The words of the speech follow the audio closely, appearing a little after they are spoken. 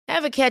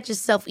Ever catch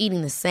yourself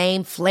eating the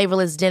same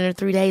flavorless dinner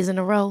 3 days in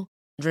a row?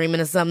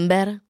 Dreaming of something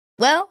better?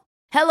 Well,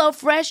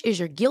 HelloFresh is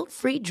your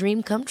guilt-free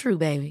dream come true,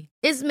 baby.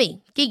 It's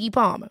me, Keke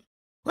Palmer.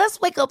 Let's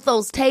wake up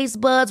those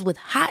taste buds with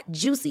hot,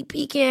 juicy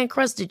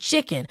pecan-crusted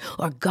chicken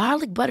or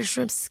garlic butter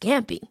shrimp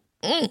scampi.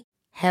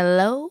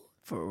 Hello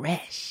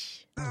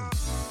Fresh.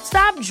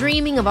 Stop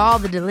dreaming of all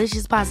the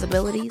delicious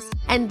possibilities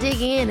and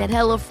dig in at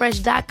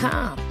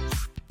HelloFresh.com.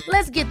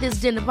 Let's get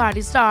this dinner party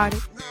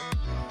started.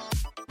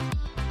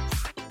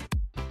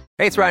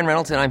 Hey, it's Ryan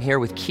Reynolds, and I'm here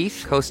with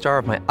Keith, co-star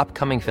of my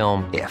upcoming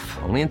film, If,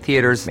 only in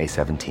theaters May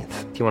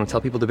 17th. Do you want to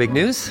tell people the big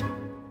news?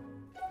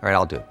 All right,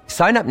 I'll do it.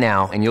 Sign up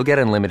now and you'll get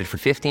unlimited for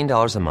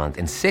 $15 a month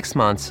and 6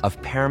 months of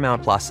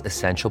Paramount Plus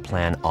Essential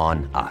Plan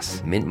on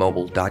us.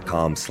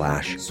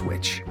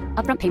 MintMobile.com/switch.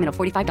 Upfront payment of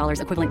 $45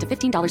 equivalent to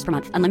 $15 per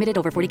month. Unlimited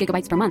over 40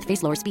 gigabytes per month.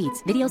 Face lower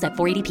speeds. Videos at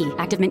 480p.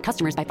 Active Mint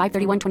customers by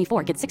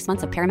 531.24 get 6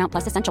 months of Paramount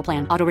Plus Essential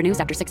Plan. Auto renews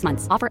after 6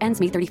 months. Offer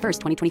ends May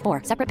 31st,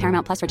 2024. Separate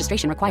Paramount Plus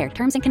registration required.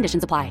 Terms and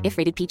conditions apply if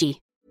rated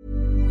PG.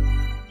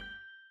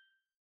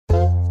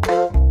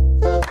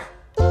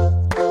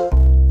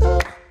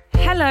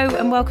 Hello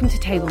and welcome to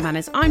Table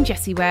Manners. I'm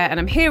Jessie Ware and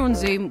I'm here on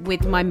Zoom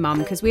with my mum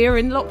because we are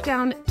in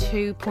lockdown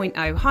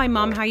 2.0. Hi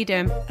mum, how you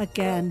doing?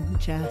 Again,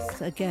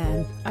 Jess,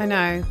 again. I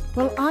know.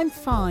 Well, I'm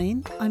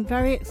fine. I'm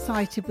very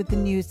excited with the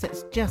news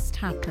that's just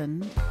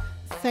happened.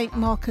 St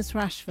Marcus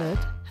Rashford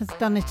has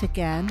done it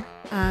again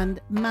and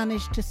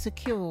managed to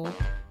secure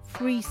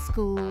free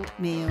school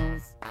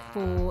meals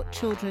for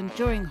children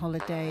during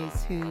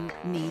holidays who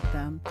need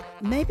them.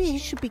 Maybe he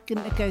should be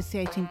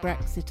negotiating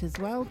Brexit as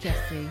well,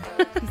 Jessie.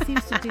 He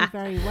seems to do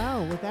very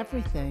well with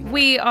everything.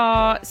 We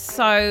are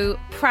so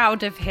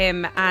proud of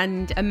him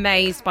and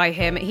amazed by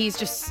him. He's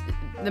just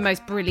the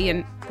most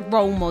brilliant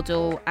role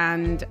model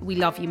and we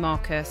love you,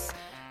 Marcus.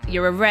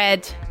 You're a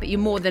red, but you're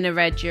more than a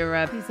red.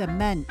 He's a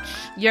mensch.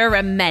 You're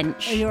a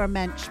mensch. Oh, you're a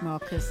mensch,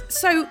 Marcus.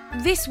 So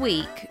this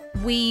week,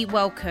 we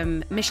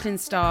welcome Michelin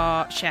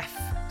star chef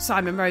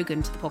Simon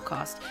Rogan to the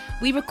podcast.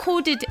 We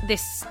recorded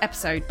this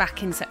episode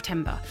back in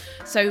September.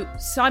 So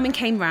Simon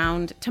came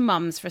round to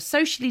Mum's for a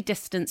socially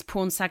distanced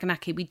prawn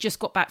saganaki. We just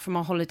got back from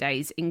our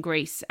holidays in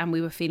Greece and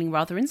we were feeling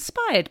rather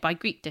inspired by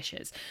Greek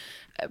dishes.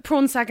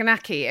 Prawn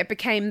saganaki, it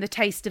became the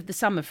taste of the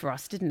summer for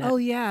us, didn't it? Oh,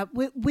 yeah.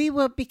 We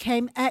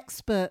became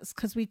experts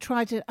because we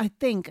tried it, I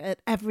think, at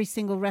every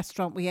single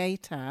restaurant we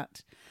ate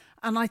at.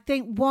 And I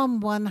think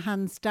one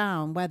hands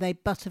down where they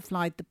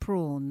butterflied the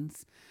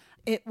prawns.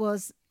 It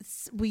was,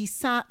 we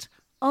sat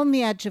on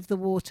the edge of the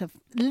water,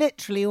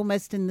 literally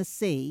almost in the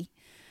sea,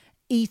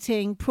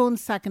 eating prawn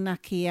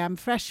saganaki and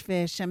fresh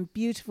fish and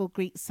beautiful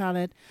Greek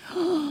salad.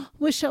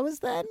 Wish I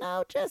was there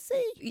now,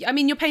 Jessie. I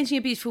mean, you're painting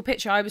a beautiful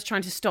picture. I was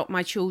trying to stop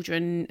my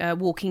children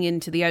walking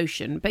into the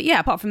ocean. But yeah,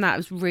 apart from that, it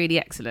was really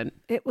excellent.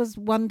 It was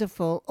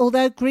wonderful.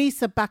 Although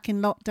Greece are back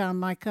in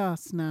lockdown like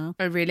us now.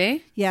 Oh,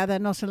 really? Yeah, they're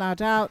not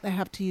allowed out. They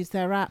have to use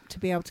their app to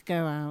be able to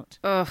go out.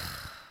 Ugh.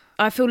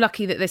 I feel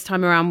lucky that this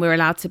time around we're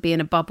allowed to be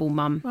in a bubble,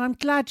 Mum. Well, I'm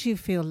glad you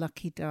feel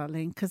lucky,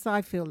 darling, because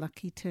I feel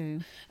lucky too.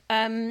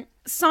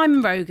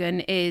 Simon Rogan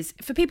is,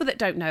 for people that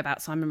don't know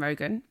about Simon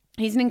Rogan,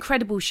 he's an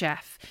incredible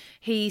chef.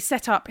 He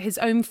set up his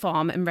own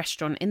farm and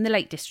restaurant in the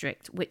Lake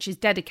District, which is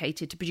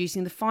dedicated to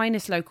producing the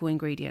finest local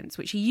ingredients,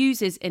 which he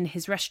uses in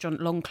his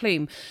restaurant Long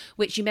Clume,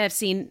 which you may have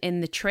seen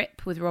in The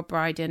Trip with Rob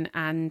Brydon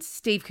and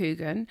Steve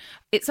Coogan.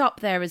 It's up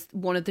there as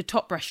one of the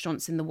top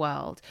restaurants in the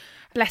world.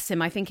 Bless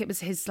him, I think it was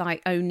his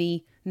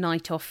only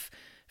night off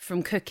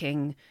from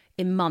cooking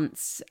in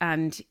months,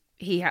 and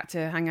he had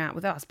to hang out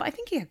with us. But I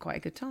think he had quite a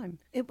good time.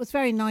 It was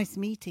very nice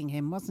meeting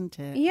him, wasn't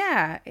it?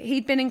 Yeah,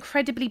 he'd been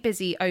incredibly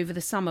busy over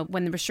the summer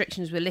when the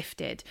restrictions were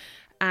lifted.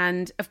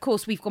 And of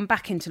course, we've gone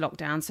back into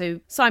lockdown.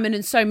 So Simon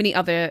and so many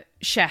other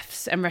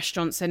chefs and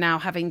restaurants are now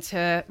having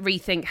to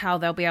rethink how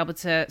they'll be able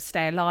to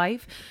stay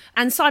alive.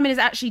 And Simon is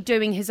actually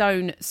doing his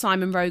own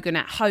Simon Rogan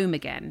at home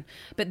again.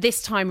 But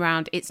this time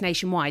round, it's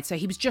nationwide. So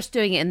he was just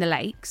doing it in the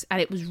Lakes and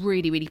it was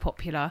really, really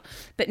popular.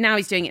 But now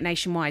he's doing it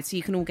nationwide. So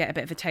you can all get a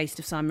bit of a taste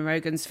of Simon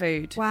Rogan's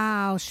food.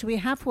 Wow. Should we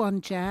have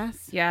one,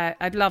 Jess? Yeah,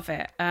 I'd love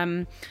it.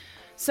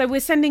 So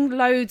we're sending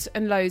loads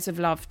and loads of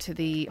love to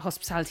the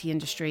hospitality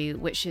industry,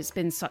 which has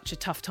been such a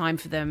tough time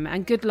for them.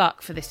 And good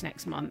luck for this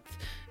next month.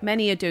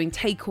 Many are doing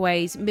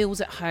takeaways, meals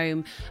at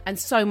home, and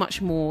so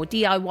much more.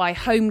 DIY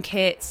home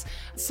kits.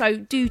 So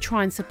do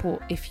try and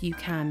support if you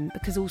can,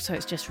 because also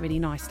it's just really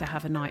nice to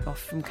have a night off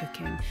from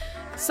cooking.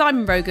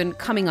 Simon Rogan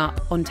coming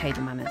up on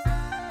Table Manners.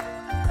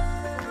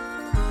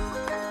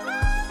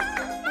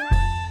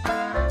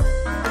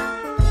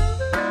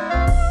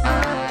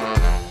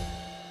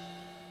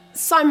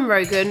 Simon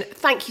Rogan,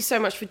 thank you so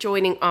much for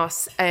joining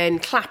us in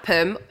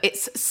Clapham.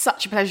 It's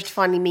such a pleasure to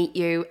finally meet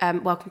you.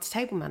 Welcome to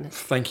Table Manners.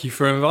 Thank you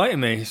for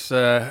inviting me. It's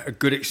a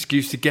good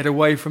excuse to get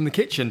away from the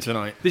kitchen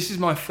tonight. This is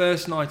my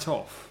first night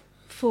off.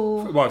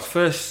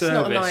 First service.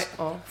 Not a night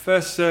off.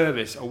 First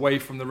service away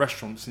from the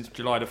restaurant since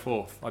July the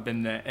 4th. I've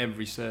been there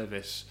every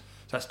service.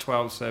 So that's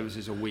 12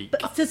 services a week.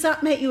 But does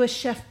that make you a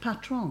chef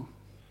patron?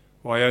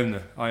 Well, I own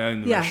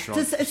the restaurant.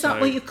 Is that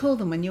what you call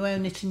them when you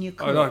own it and you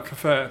cook? I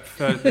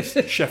prefer this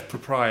chef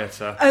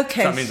proprietor.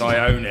 Okay. That means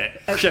I own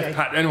it. Okay.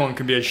 Anyone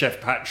can be a chef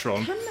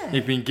patron. Can they?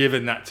 You've been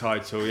given that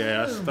title.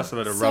 Yeah, that's a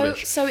load of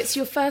rubbish. So it's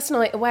your first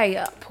night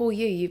away. Poor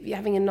you. You're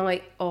having a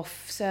night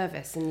off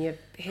service, and you're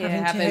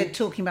here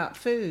talking about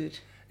food.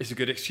 It's a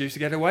good excuse to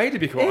get away, to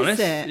be quite honest.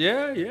 It?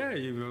 Yeah.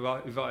 You've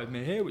invited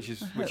me here, which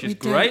is great.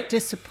 Don't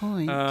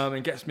disappoint.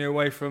 And gets me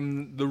away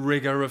from the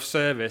rigour of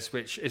service,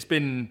 which it's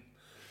been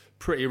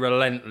pretty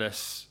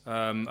relentless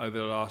over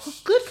the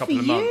last couple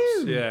of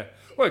months. Yeah.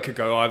 Well, it could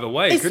go either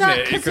way, couldn't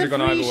it? It could have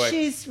gone either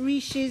way.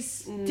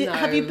 Riche's,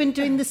 have you been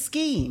doing the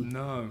scheme?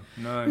 No.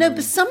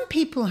 But some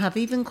people have,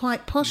 even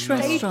quite posh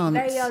restaurants.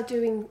 They are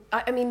doing.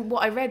 I mean,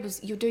 what I read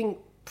was you're doing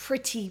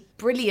pretty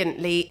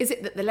brilliantly. Is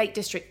it that the Lake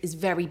District is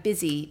very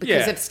busy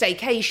because of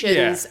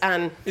staycations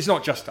and? It's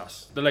not just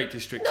us. The Lake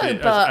District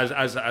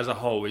as a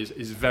whole is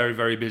very,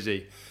 very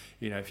busy.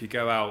 You know, if you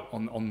go out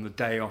on the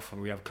day off,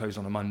 and we have closed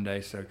on a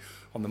Monday, so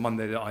on the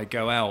Monday that I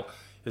go out,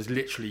 there's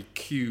literally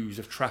queues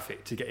of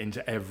traffic to get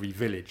into every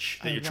village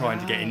that you're trying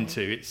to get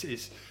into.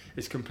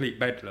 It's complete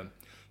bedlam.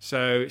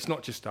 So it's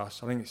not just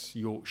us. I think it's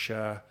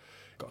Yorkshire.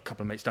 Got a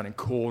couple of mates down in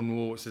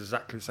Cornwall. It's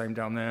exactly the same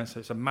down there.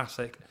 So it's a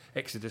massive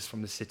exodus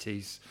from the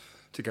cities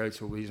to go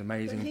to all these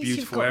amazing,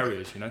 beautiful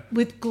areas. You know,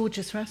 with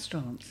gorgeous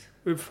restaurants.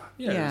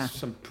 There's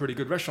some pretty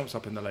good restaurants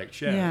up in the lakes.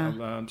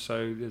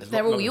 So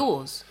they're all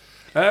yours.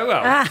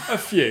 A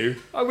few.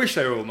 I wish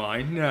they were all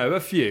mine. No, a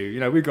few. You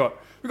know, we've got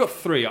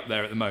 3 up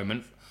there at the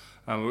moment,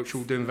 which are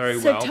all doing very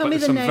well. So tell me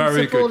the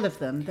names of all of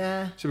them.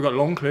 So we've got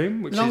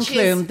Longclume, which that's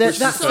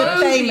the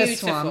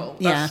famous beautiful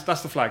one.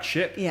 That's the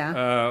flagship.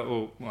 Yeah.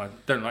 I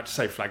don't like to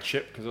say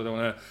flagship because I don't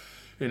want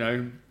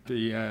to,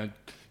 be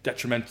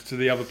detrimental to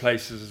the other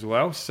places as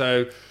well.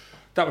 So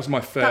that was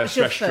my first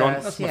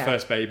restaurant. That's my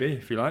first baby,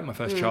 if you like, my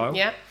first child.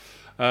 Yeah.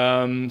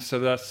 So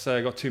that's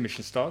got 2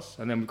 Michelin stars,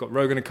 and then we've got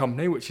Rogan &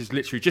 Company, which is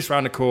literally just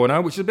around the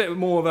corner, which is a bit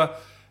more of a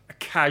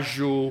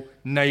casual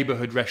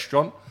neighbourhood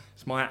restaurant.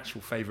 It's my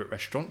actual favourite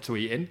restaurant to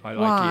eat in. I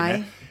like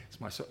eating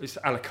there. It's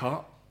a la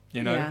carte,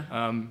 you know.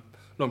 Yeah.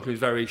 Longclume is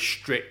very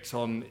strict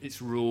on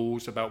its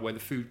rules about where the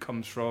food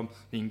comes from,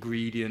 the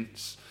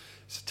ingredients.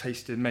 It's a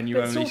tasted menu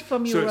but only. It's all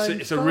from your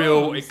own it's a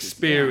real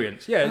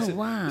experience. It's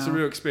a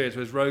real experience.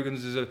 Whereas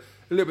Rogan's is a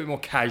little bit more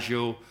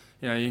casual.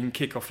 You know, you can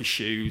kick off your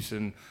shoes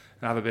and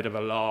have a bit of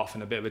a laugh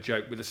and a bit of a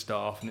joke with the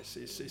staff, and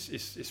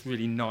it's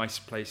really nice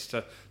place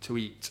to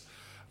eat.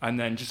 And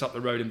then just up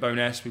the road in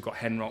Bowness, we've got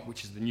Henrock,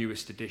 which is the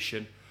newest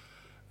edition.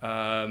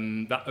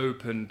 That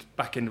opened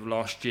back end of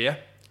last year.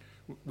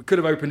 We could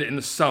have opened it in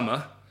the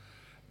summer,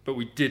 but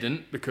we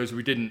didn't because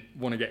we didn't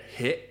want to get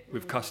hit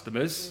with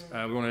customers.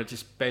 We wanted to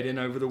just bed in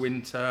over the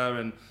winter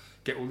and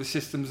get all the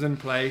systems in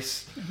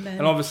place.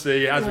 And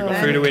obviously, as we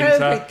got through the winter,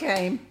 COVID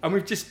came. And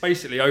we've just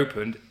basically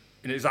opened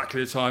in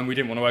exactly the time we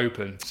didn't want to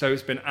open. So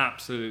it's been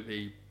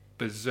absolutely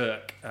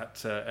berserk at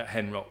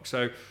Henrock.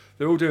 So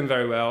they're all doing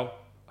very well.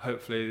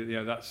 Hopefully,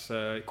 that's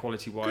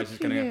quality-wise is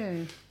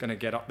going to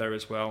get up there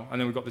as well. And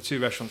then we've got the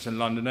 2 restaurants in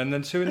London, and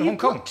then 2 in Hong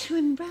Kong. 2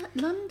 in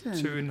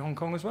London. 2 in Hong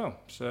Kong as well.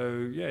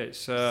 So it's.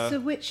 So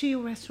which are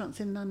your restaurants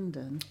in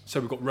London? So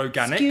we've got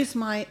Roganic. Excuse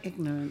my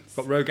ignorance.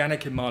 We've got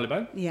Roganic in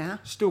Marylebone. Yeah.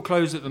 Still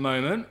closed at the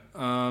moment.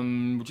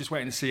 We're just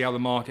waiting to see how the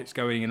market's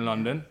going in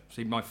London.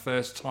 See, my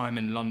first time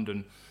in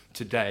London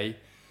today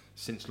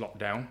since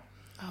lockdown.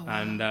 Oh,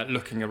 wow. And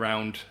looking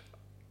around,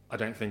 I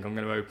don't think I'm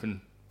going to open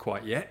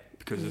quite yet.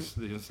 Because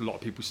there's a lot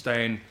of people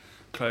staying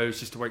closed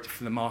just to wait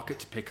for the market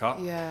to pick up.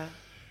 Yeah.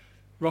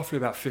 Roughly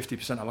about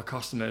 50% of our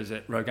customers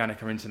at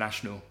Roganic are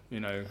international,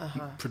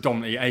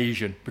 predominantly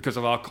Asian, because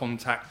of our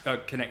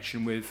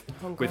connection with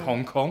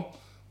Hong Kong.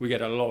 We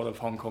get a lot of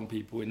Hong Kong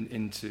people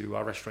into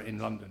our restaurant in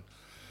London.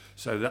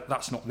 So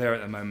that's not there at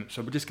the moment.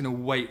 So we're just going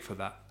to wait for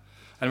that.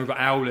 And we've got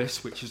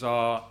Owlis, which is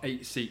our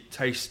 8-seat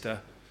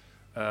taster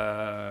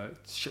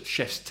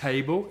chef's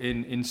table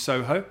in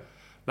Soho.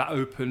 That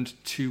opened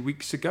 2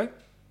 weeks ago.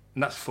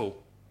 And that's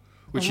full,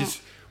 which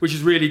is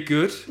really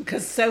good.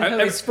 Because Soho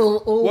is full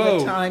all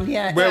the time,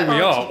 yeah. Where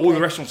we are, all the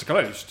restaurants are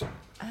closed.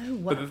 Oh,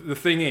 wow. But the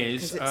thing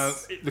is,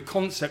 the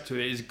concept of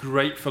it is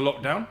great for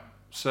lockdown.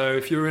 So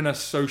if you're in a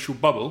social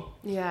bubble,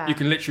 you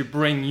can literally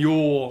bring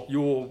your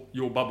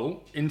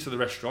bubble into the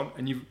restaurant,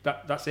 and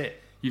that's it.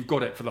 You've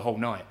got it for the whole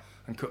night.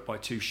 And cooked by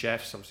 2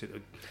 chefs, obviously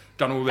they've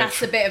done all their.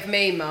 That's a bit of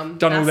me, Mum.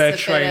 Done all their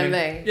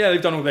training. Yeah,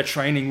 they've done all their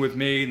training with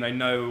me, and they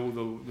know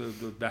all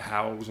the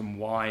hows and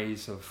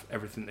whys of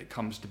everything that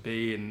comes to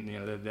be, and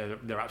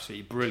they're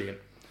absolutely brilliant.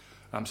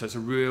 So it's a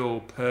real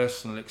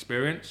personal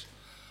experience.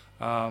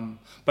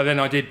 But then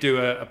I did do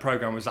a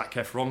program with Zac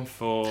Efron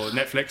for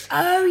Netflix.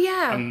 Oh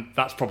yeah, and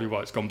that's probably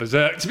why it's gone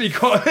berserk, to be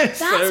quite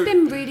honest. That's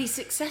been really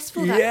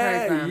successful.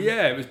 That program.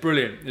 Yeah, it was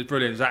brilliant. It was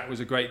brilliant. Zac was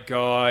a great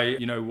guy.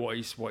 What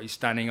he's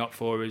standing up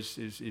for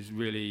is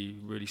really,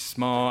 really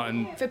smart.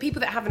 And for people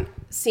that haven't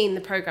seen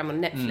the program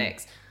on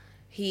Netflix.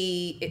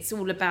 It's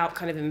all about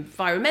kind of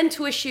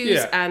environmental issues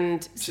and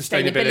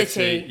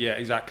sustainability. Yeah,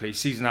 exactly.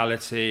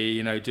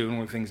 Seasonality, doing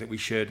all the things that we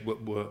should, what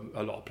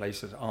a lot of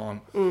places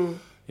aren't.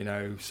 you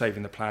know,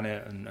 saving the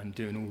planet and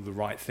doing all the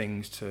right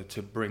things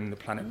to bring the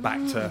planet back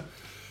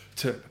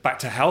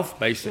to health,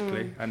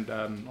 basically. And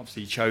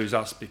obviously he chose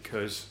us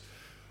because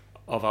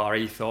of our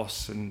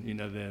ethos and, you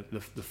know, the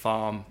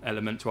farm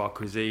element to our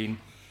cuisine,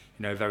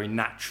 you know, very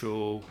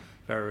natural,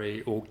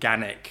 very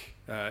organic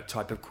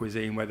type of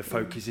cuisine where the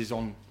focus is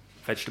on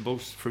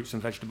vegetables, fruits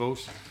and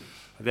vegetables.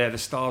 They're the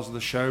stars of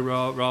the show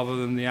rather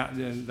than the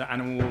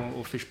animal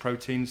or fish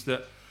proteins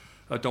that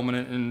are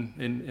dominant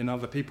in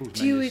other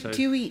people's menus.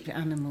 Do you eat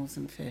animals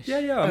and fish?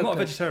 Yeah. I'm not a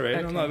vegetarian.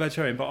 Okay. I'm not a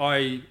vegetarian, but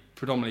I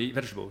predominantly eat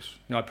vegetables.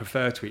 You know, I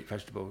prefer to eat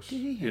vegetables. Do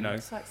you? You know,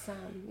 It's like Sam.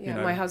 Yeah, You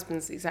know. my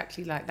husband's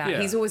exactly like that.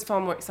 Yeah. He's always far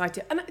more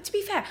excited. And to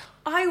be fair,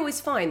 I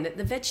always find that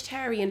the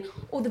vegetarian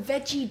or the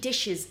veggie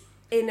dishes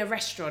in a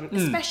restaurant,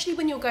 especially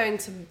when you're going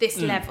to this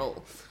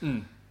level,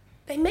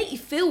 they make you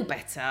feel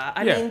better.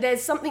 I Yeah. mean,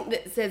 there's something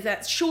there's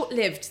that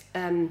short-lived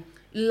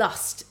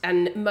lust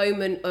and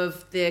moment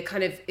of the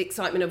kind of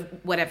excitement of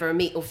whatever, a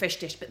meat or fish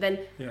dish, but then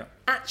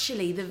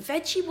actually the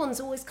veggie one's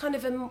always kind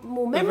of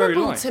more they're very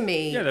memorable light. to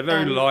me. Yeah, they're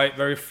very light,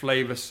 very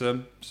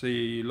flavoursome.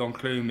 See,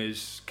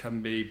 L'Enclume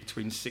can be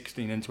between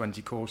 16 and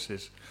 20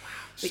 courses.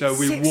 So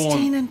we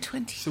 16 and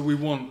 20. So we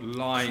want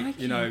light,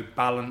 you know,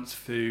 balanced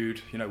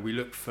food. You know, we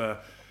look for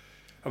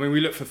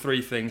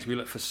three things. We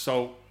look for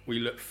salt, we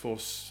look for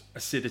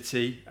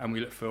acidity, and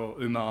we look for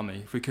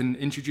umami. If we can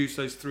introduce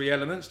those three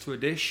elements to a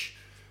dish,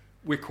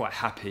 we're quite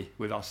happy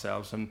with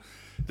ourselves. And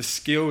the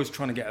skill is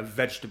trying to get a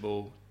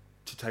vegetable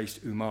to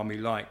taste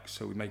umami-like.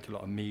 So we make a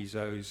lot of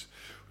misos,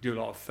 we do a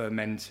lot of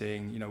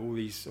fermenting, you know, all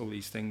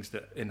these things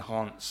that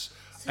enhance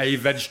a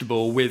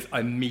vegetable with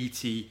a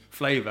meaty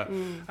flavour.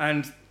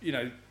 And, you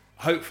know,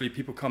 hopefully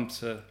people come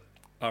to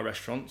our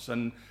restaurants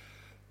and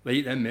they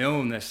eat their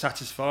meal and they're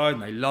satisfied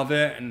and they love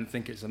it and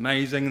think it's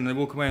amazing, and they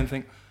walk away and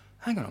think,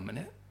 hang on a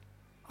minute,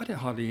 I don't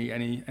hardly eat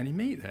any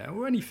meat there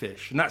or any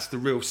fish. And that's the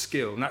real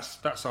skill, and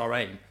that's our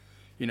aim,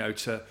 you know,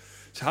 to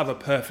have a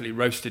perfectly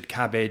roasted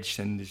cabbage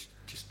and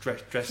just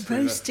dressed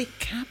Roasted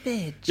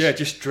cabbage. Yeah,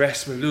 just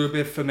dressed with a little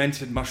bit of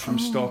fermented mushroom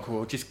stock,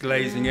 or just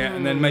glazing it,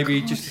 and then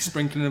maybe just a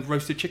sprinkling of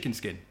roasted chicken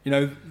skin. You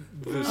know,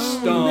 the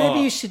star.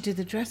 Maybe you should do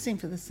the dressing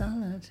for the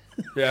salad.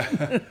 Yeah.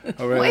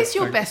 Oh, really? What is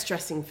your best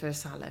dressing for a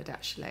salad,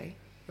 actually?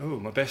 Oh,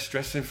 my best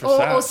dressing for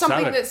Or something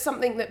salad. that's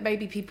something that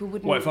maybe people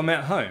wouldn't. What if I'm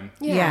at home?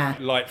 Yeah.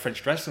 Like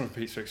French dressing from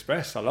Pizza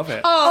Express. I love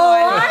it.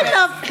 I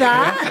love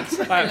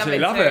that. I absolutely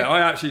love too. it. I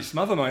actually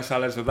smother my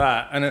salads with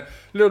that, and a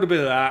little bit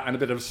of that, and a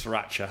bit of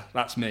sriracha.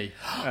 That's me.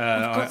 I've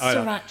got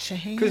sriracha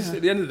here. Because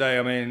at the end of the day,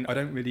 I mean, I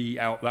don't really eat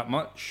out that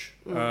much.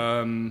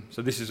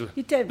 So this is a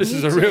You don't this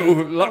is need a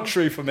real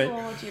luxury for me.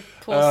 God, you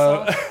poor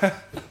soul.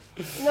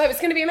 No,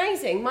 it's going to be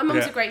amazing. My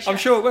mum's Yeah. a great chef. I'm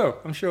sure it will.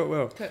 I'm sure it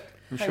will. Cook.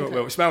 I'm sure it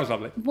will. It smells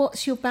lovely.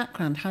 What's your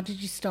background? How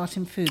did you start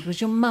in food? Was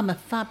your mum a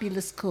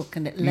fabulous cook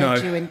and it led No.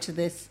 you into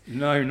this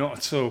No, not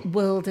at all.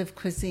 world of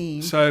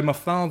cuisine? So my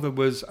father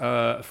was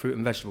a fruit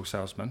and vegetable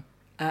salesman.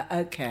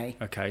 Okay.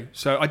 Okay,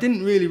 so I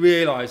didn't really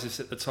realise this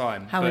at the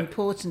time. How but-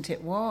 important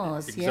it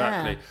was.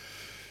 Exactly. Yeah.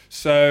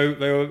 So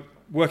they were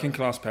working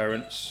class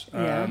parents,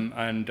 Yeah.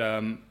 and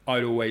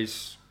I'd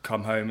always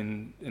come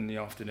home in the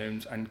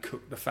afternoons and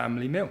cook the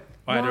family meal.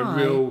 I had a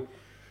Why? real...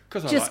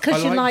 Cause Just I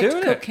 'cause you like liked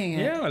doing cooking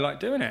it? Yeah, I like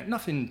doing it.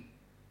 Nothing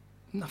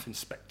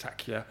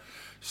spectacular.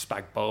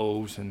 Spag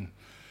bowls and,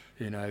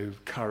 you know,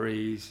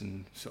 curries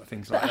and sort of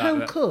things But like that.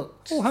 home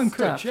cooked. All home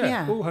stuff, cooked,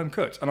 yeah. All home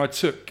cooked. And I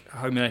took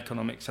home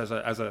economics as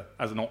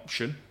an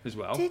option as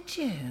well. Did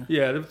you?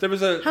 Yeah, there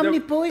was a... How there- many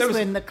boys there was-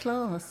 were in the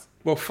class?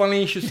 Well,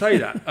 funny you should say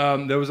that.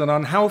 There was an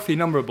unhealthy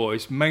number of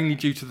boys, mainly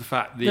due to the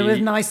fact There were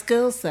nice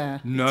girls there.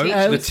 No,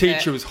 Teacher the was teacher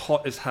fit. was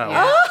hot as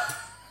hell.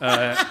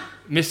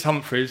 Miss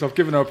Humphreys, I've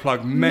given her a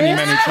plug many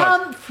Miss times.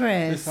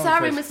 Humphreys.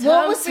 Sorry, Miss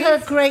What was her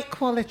Humphries. great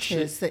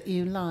qualities that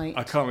you liked?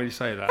 I can't really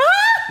say that.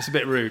 It's a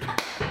bit rude.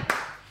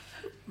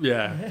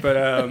 Yeah, but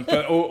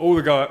all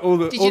the guys,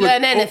 Did you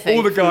learn anything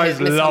all the from guys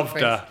Miss loved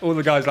Humphries? her. All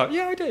the guys like,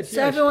 yeah, I did. So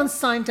yeah, everyone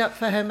signed up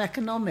for home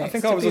economics. I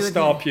think to I was be a with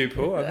star you.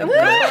 pupil.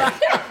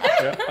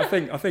 I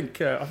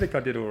think I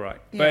did all right.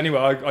 Yeah. But anyway,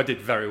 I did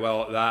very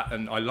well at that,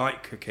 and I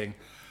like cooking.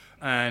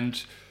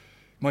 And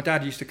my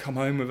dad used to come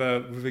home with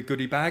a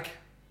goodie bag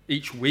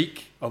each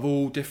week of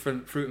all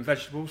different fruit and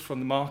vegetables from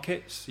the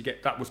markets.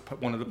 That was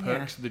one of the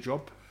perks of the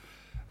job,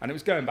 and it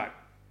was going back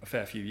a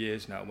fair few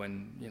years now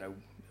when, you know,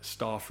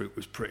 star fruit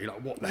was pretty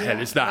like, what the hell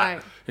is that?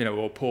 right. You know,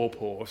 or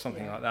pawpaw or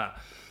something like that.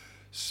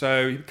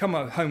 So he'd come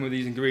home with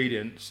these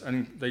ingredients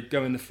and they'd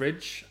go in the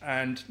fridge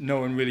and no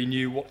one really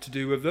knew what to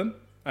do with them.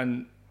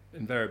 And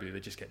invariably they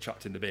just get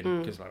chucked in the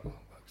bin because like,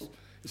 oh,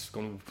 it's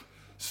gone all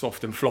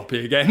soft and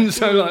floppy again.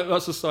 So like,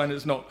 that's a sign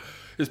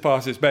it's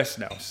past its best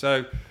now.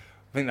 So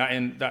I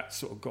think that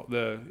sort of got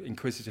the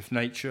inquisitive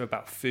nature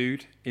about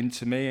food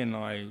into me, and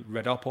I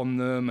read up on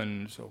them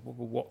and sort of,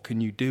 well, what can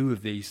you do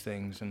with these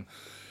things? And,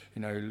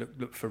 you know,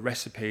 look for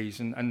recipes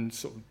and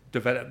sort of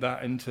develop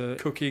that into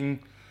cooking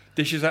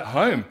dishes at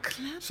home.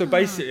 So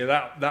basically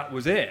that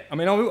was it. I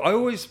mean, I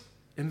always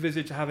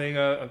envisaged having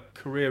a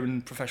career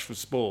in professional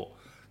sport.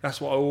 That's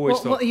what I always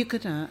thought. What are you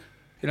good at?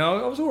 You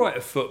know, I was all right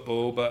at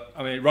football, but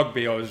I mean,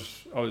 rugby I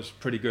was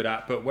pretty good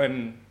at. But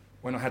when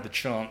I had the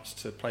chance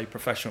to play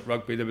professional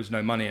rugby, there was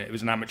no money in it. It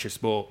was an amateur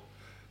sport,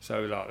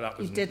 so like,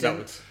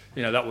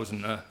 that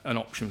wasn't an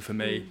option for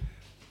me.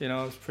 You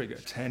know, I was pretty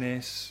good at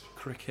tennis,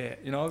 cricket.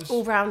 You know, I was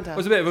all-rounder. I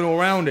was a bit of an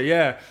all-rounder,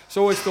 yeah.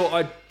 So I always thought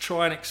I'd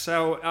try and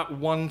excel at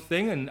one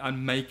thing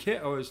and make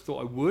it. I always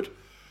thought I would.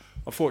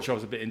 Unfortunately, I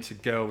was a bit into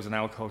girls and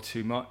alcohol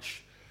too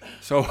much.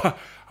 So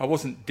I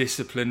wasn't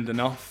disciplined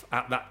enough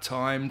at that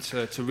time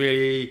to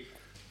really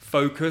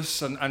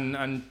focus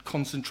and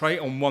concentrate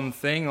on one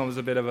thing. I was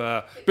a bit of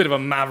a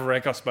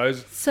maverick, I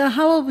suppose. So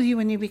how old were you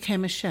when you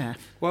became a chef?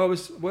 Well, I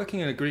was working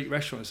in a Greek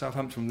restaurant in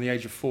Southampton from the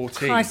age of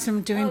 14. Christ,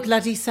 I'm doing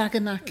bloody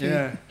Saganaki.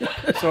 Yeah.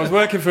 So I was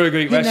working for a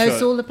Greek restaurant. He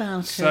knows all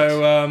about it.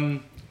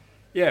 So,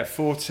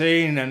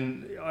 14,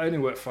 and I only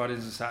worked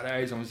Fridays and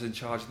Saturdays. I was in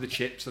charge of the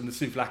chips and the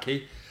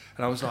souvlaki.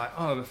 And I was like,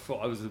 I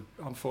thought I was the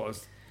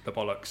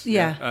bollocks.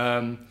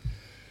 Yeah.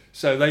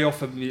 So they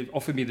offered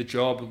me the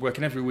job of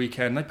working every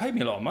weekend. They paid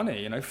me a lot of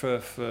money, you know,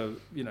 for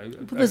you know.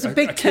 There's a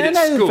big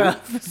turnover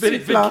for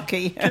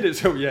souvlaki. Kid at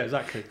school, yeah,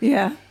 exactly.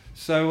 Yeah.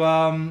 So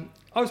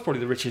I was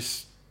probably the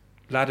richest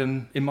lad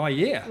in my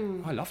year.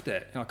 I loved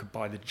it. You know, I could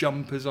buy the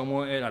jumpers I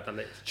wanted. I had the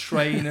latest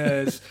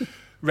trainers,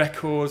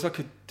 records. I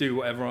could do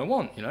whatever I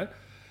want, you know.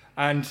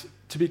 And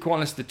to be quite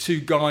honest, the two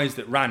guys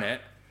that ran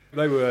it,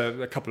 they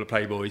were a couple of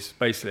playboys,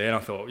 basically, and I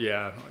thought,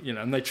 yeah, you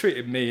know, and they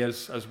treated me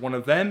as one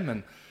of them,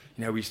 and,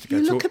 you know, we used to go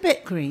to... You look a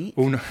bit Greek.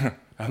 Oh, no.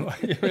 Am I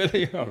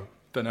really? Oh,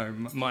 don't know.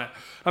 I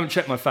haven't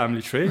checked my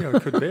family tree. I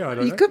could be, I don't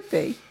know. You could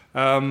be.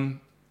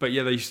 But,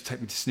 yeah, they used to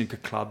take me to snooker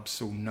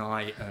clubs all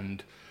night,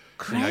 and...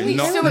 Great. You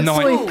know,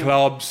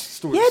 nightclubs,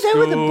 still yeah, at school. They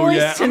were the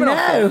boys to know.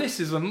 I thought,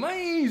 this is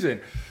amazing.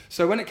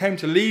 So when it came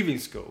to leaving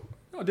school,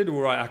 I did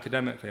all right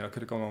academically. I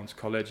could have gone on to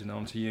college and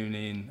on to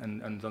uni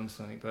and done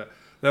something, but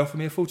they offered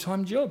me a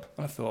full-time job.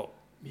 And I thought,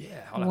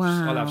 yeah, I'll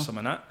have some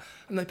of that.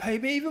 And they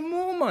paid me even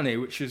more money,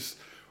 which is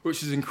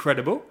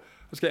incredible. I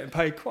was getting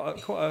paid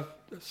quite a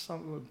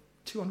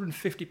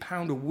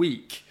 £250 a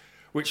week,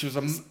 which was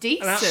an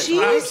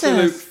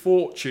absolute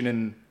fortune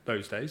in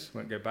those days.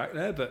 Won't go back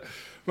there, but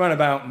around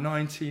about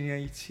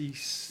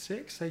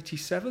 1986,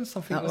 87,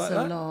 something like that.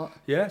 That was a lot.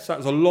 Yeah, so that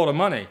was a lot of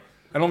money.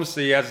 And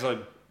obviously, as I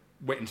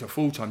went into a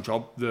full-time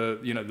job, the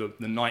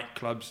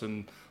nightclubs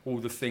and all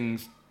the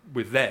things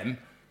with them.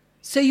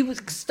 So you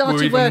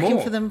started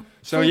working for them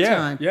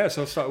full-time? Yeah,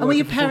 so I started and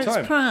working for full-time. And were your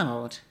parents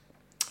proud?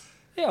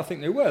 Yeah, I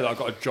think they were. I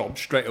got a job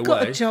straight away.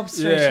 Got a job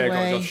straight away. Yeah,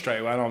 got a job straight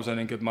away, and I was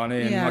earning good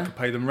money, and I could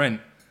pay them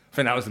rent. I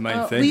think that was the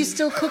main thing. Were you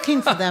still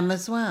cooking for them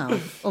as well?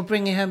 Or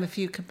bringing home a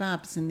few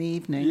kebabs in the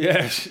evening?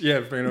 Yeah,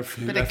 bringing a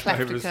few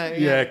leftovers.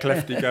 Yeah,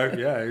 Kleftico.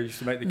 Yeah, I used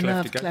to make the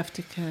Kleftico. Love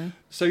Kleftico.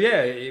 So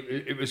yeah,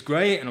 it was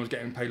great, and I was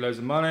getting paid loads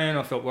of money, and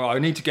I thought, well, I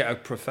need to get a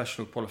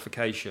professional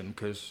qualification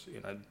because, you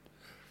know,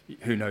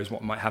 who knows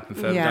what might happen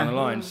further down the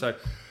line. So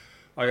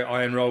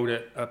I enrolled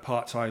at a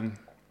part-time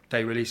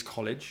day release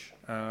college,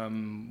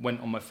 went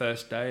on my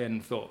first day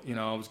and thought, you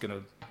know, I was going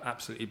to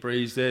absolutely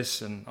breeze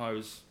this, and I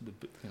was the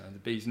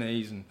bee's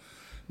knees, and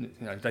you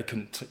know, they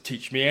couldn't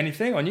teach me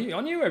anything. I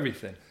knew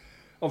everything.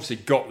 Obviously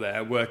got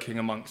there working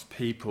amongst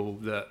people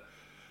that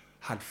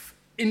had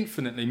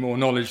infinitely more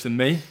knowledge than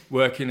me,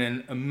 working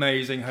in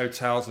amazing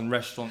hotels and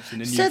restaurants in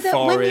the New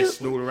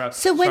Forest and all around.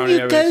 So when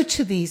you go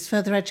to these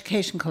further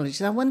education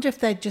colleges, I wonder if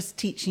they're just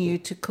teaching you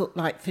to cook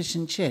like fish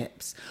and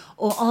chips,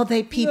 or are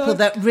they people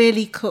that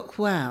really cook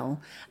well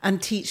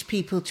and teach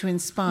people to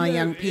inspire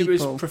young people? It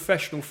was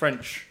professional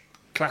French.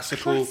 Classic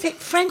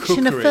French cookery.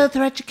 In a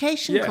further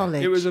education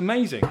college. It was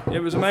amazing.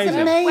 Where was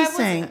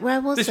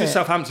it? This was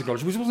Southampton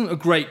College, which wasn't a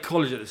great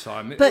college at the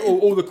time. But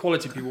all the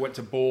quality people went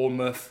to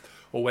Bournemouth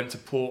or went to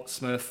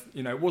Portsmouth.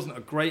 You know, it wasn't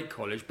a great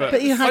college, but I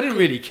didn't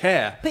really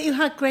care. But you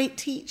had great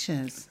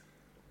teachers.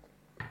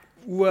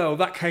 Well,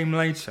 that came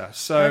later.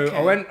 So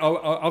I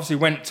obviously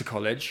went to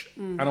college,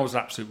 and I was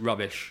absolute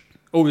rubbish.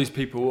 All these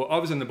people, I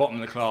was in the bottom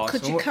of the class.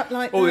 Could you cut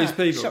like all that?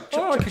 These people.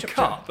 I could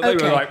cut, but they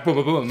were like boom,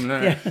 boom, boom.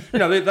 Yeah. You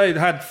know, they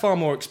had far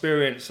more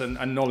experience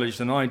and knowledge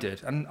than I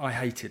did, and I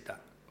hated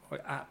that. I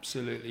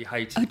absolutely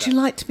hated that. Would you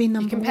like to be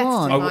number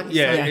one? Enlightened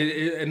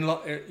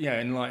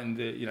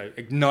the,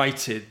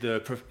 ignited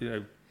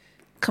the,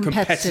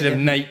 competitive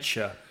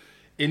nature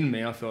in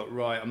me. I thought,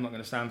 right, I'm not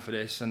going to stand for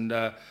this, and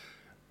I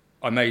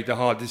made the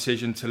hard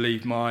decision to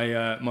leave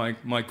my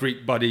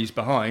Greek buddies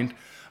behind.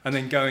 And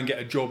then go and get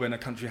a job in a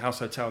country house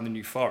hotel in the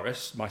New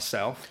Forest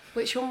myself.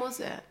 Which one was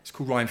it? It's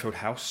called Rhinefield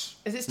House.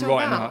 Is it still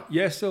there?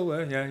 Yeah, still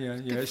there. Yeah.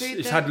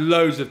 It's had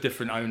loads of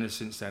different owners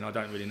since then. I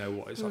don't really know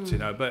what it's up to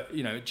now, but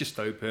it just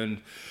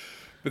opened.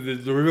 But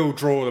the real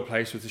draw of the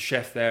place was the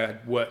chef there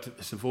had worked at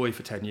the Savoy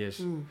for 10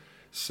 years.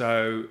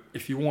 So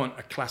if you want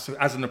a classic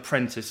as an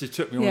apprentice, it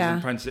took me on as an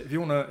apprentice. If you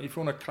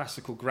want a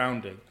classical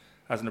grounding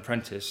as an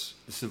apprentice,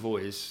 the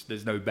Savoy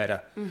there's no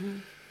better.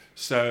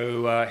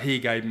 So he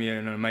gave me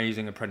an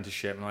amazing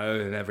apprenticeship, and I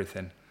owe him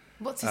everything.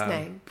 What's his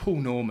name? Paul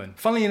Norman.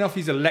 Funnily enough,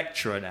 he's a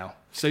lecturer now.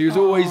 So he was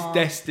always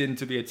destined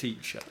to be a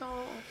teacher.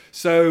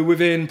 So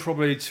within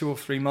probably 2 or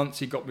 3 months,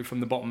 he got me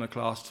from the bottom of the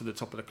class to the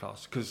top of the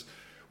class. Because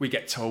we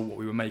get told what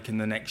we were making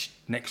the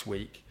next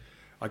week.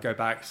 I go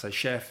back, say,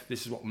 chef,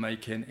 this is what we're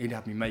making. He'd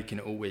have me making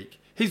it all week.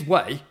 His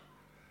way,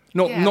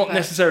 not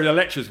necessarily the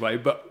lecturer's way,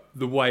 but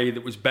the way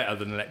that was better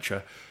than the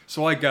lecturer.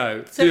 So I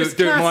go, do it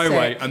my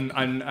way, and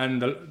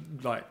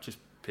just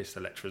piss the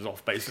lecturers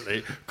off,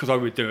 basically, because I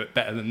would do it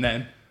better than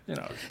them. You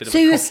know, so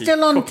you're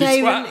still on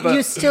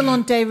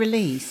day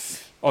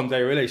release. On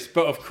day release,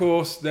 but of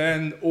course,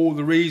 then all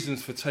the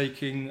reasons for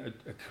taking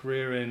a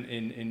career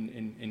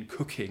in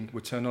cooking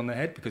were turned on their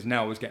head, because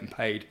now I was getting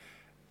paid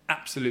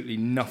absolutely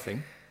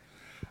nothing,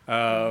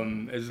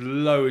 as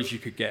low as you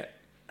could get.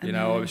 You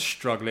know, I was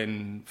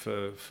struggling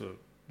to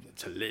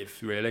live,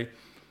 really,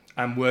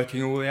 and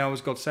working all the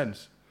hours God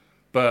sends.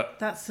 But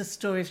that's the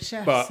story of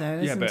chefs, though,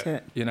 isn't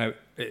it? You know,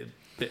 it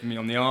bit me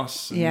on the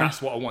arse, and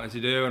that's what I wanted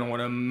to do, and I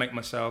want to make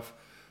myself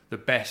the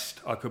best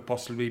I could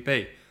possibly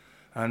be,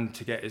 and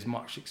to get as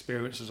much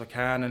experience as I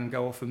can, and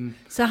go off and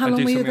So how long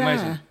do were you something there?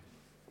 Amazing.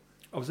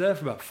 I was there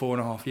for about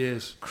 4.5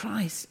 years.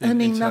 Christ, in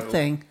earning total.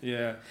 nothing.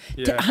 Yeah.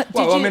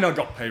 I mean, I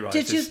got pay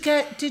rises.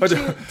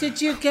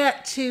 Did you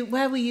get to,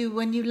 where were you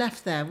when you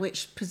left there?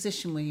 Which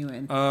position were you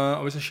in? I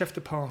was a chef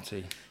de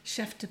partie.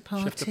 Chef de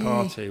partie. Chef de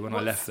partie when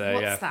I left there.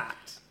 What's that?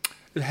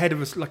 The head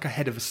of a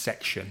head of a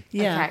section.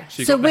 Yeah. Okay. So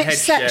you So got the which head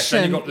chef, section?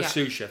 and you got the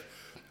sous chef.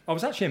 I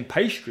was actually in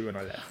pastry when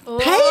I left. Oh,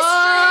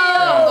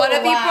 what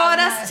have you brought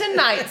us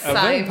tonight, I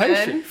was in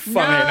pastry. Simon?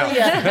 Funny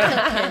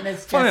enough. Funny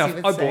Funny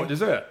enough, I bought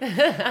dessert.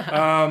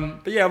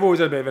 But yeah, I've always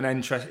had a bit of an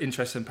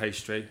interest in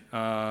pastry.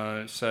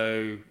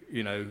 So,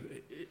 you know,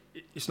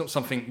 it's not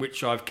something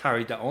which I've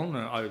carried that on.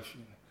 I've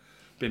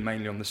been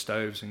mainly on the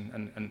stoves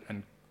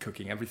and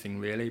cooking everything,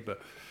 really.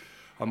 But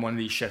I'm one of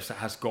these chefs that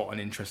has got an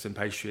interest in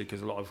pastry,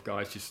 because a lot of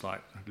guys just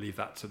like leave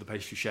that to the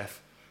pastry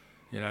chef,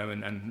 you know,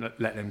 and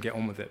let them get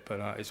on with it. But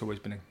it's always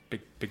been a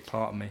big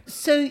part of me.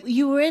 So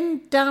you were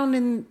down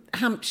in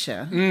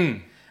Hampshire,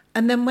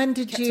 and then when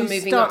did you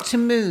start to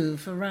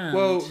move around?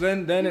 Well,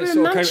 then You it were in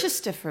sort of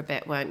Manchester for a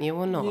bit, weren't you,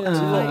 or not?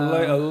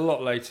 a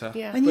lot later.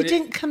 Yeah. and you But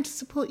didn't come to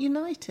support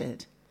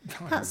United.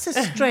 That's a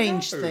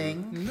strange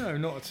thing. No,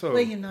 not at all.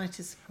 We're United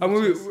And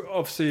supporters. we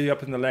obviously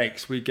up in the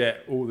lakes, we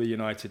get all the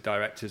United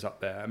directors up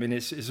there. I mean,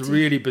 it's a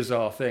really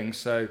bizarre thing.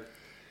 So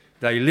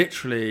they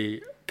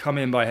literally come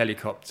in by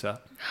helicopter.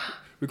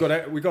 We got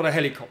a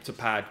helicopter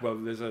pad. Well,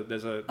 there's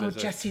a.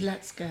 Jesse,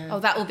 let's go. Oh,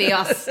 that will be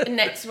us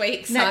next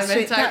week, Simon. Next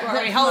week, Don't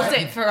worry. Hold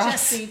it for us.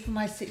 Jesse for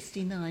my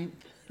 69th.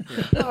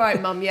 All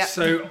right, Mum. Yeah.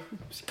 So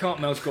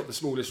Cartmell's got the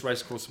smallest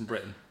racecourse in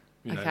Britain.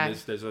 You know, Okay.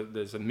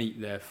 there's a meet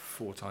there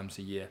 4 times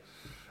a year.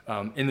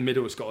 In the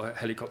middle, it's got a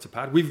helicopter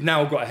pad. We've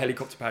now got a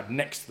helicopter pad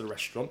next to the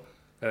restaurant.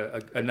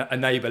 A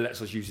neighbour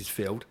lets us use his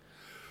field.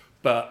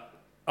 But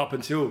up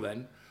until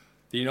then,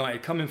 the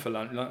United come in for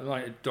lunch.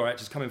 United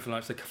directors come in for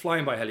lunch. They're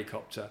flying by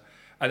helicopter,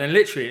 and then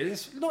literally,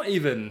 it's not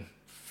even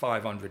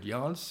 500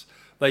 yards.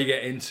 They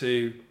get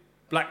into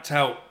blacked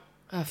out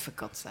Oh, for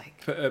God's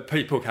sake.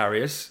 people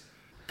carriers.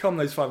 Come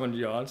those 500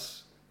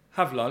 yards,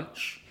 have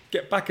lunch,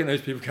 get back in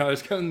those people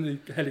carriers, go in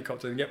the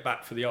helicopter, and get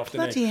back for the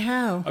afternoon. Bloody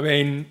hell. I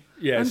mean,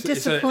 yeah. I'm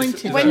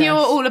disappointed. When Yes. you're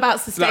all about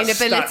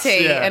sustainability That's,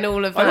 yeah. and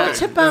all of I know.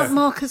 that. What about Yeah.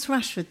 Marcus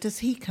Rashford? Does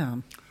he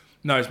come?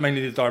 No, it's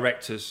mainly the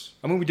directors.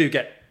 I mean, we do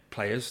get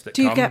players that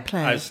Do you come get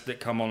players? that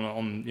come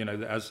on you know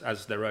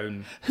as their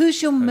own.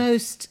 Who's your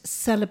most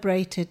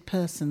celebrated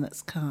person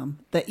that's come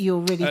that you're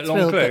really At Long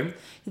thrilled Clune?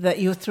 that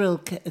you're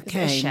thrilled Is it a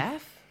came?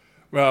 chef?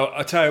 Well,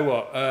 I tell you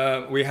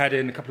what, we had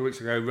in a couple of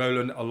weeks ago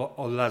Roland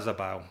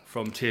Olazabal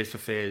from Tears for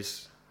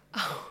Fears.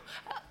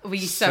 Were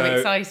you so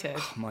excited?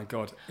 Oh my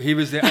God, he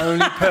was the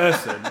only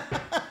person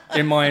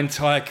in my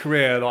entire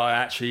career that I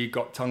actually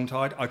got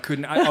tongue-tied. I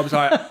couldn't. I was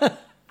like,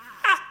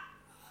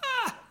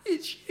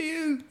 it's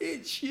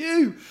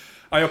you.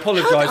 I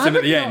apologised to him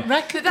at the end.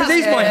 Because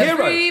he's my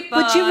hero.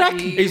 Would you reckon?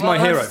 He's my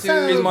hero.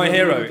 So He's my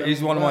hero. good.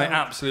 He's one of my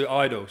absolute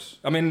idols.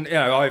 I mean, you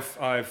know,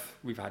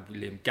 we've had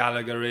Liam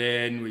Gallagher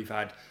in, we've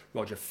had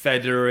Roger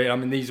Federer in. I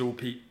mean, these are all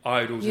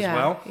idols as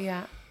well.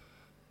 Yeah.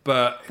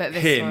 But this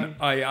him, one.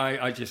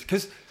 I just,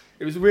 because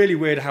it was really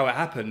weird how it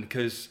happened.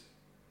 Because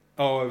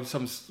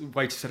some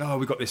waiter said, "Oh,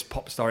 we got this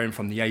pop star in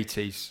from the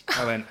 '80s."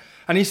 I went,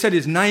 and he said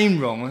his name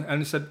wrong, and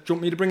he said, "Do you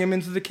want me to bring him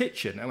into the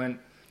kitchen?" I went,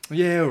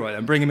 "Yeah, all right,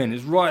 then bring him in." It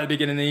was right at the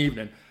beginning of the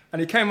evening, and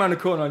he came around the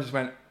corner, and I just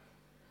went,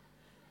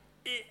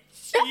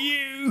 "It's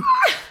you,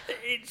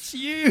 it's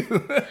you."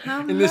 How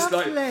In this,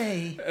 like,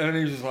 lovely. and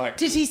he was just like,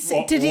 Did he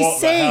what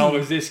sing? the hell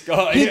is this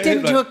guy? He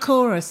didn't Like, do a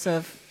chorus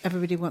of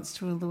 "Everybody Wants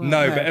to Rule the World."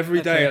 No, but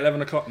every day Okay. at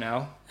 11 o'clock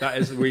now, that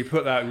is, we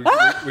put that,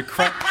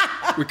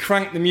 we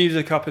crank the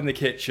music up in the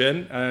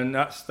kitchen, and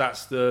that's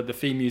the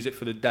theme music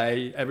for the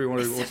day. Everyone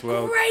who wants the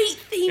world. Great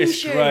theme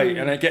It's tune. great,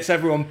 and it gets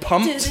everyone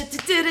pumped.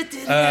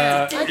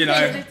 You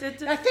know,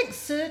 I think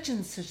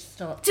surgeons should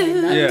start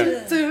doing that. yeah.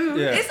 It's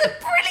a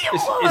brilliant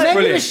It's one. Maybe we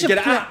brilliant. should You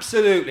get play-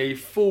 absolutely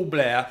full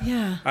blare,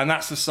 Yeah. and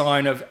that's the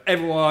sign of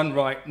everyone.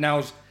 Right,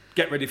 now's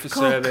get ready for God,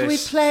 service. can we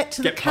play it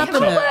to the get pumped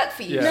cabinet? Will up. it work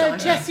for you? Yeah. No, Simon?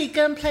 Jesse,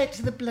 go and play it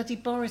to the bloody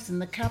Boris in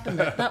the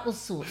cabinet. That will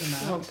sort them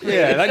out.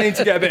 Yeah, they need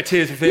to get a bit of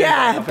Tears for Fears. Yeah,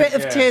 I a think,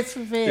 bit of Tears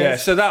for Fears. Yeah,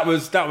 so that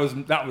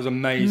was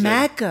amazing.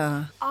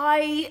 Mega.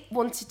 I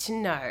wanted to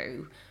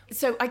know.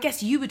 So I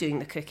guess you were doing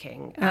the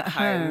cooking at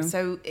home.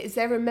 So is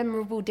there a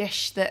memorable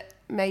dish that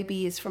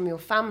maybe is from your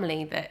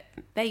family that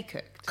they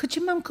cooked? Could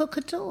your mum cook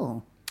at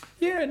all?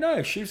 Yeah,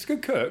 no, she was a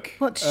good cook.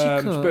 What did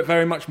she cook? But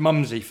very much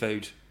mumsy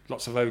food.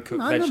 Lots of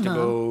home-cooked I'm a mum.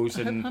 vegetables.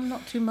 I And hope I'm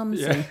not too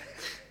mumsy. Yeah.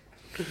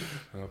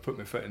 I put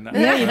my foot in that.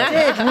 Yeah, you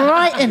did.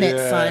 Right in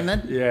it,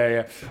 Simon.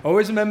 Yeah. I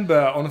always remember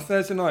on a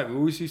Thursday night, we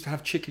always used to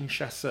have chicken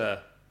chasseur.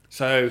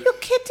 So You're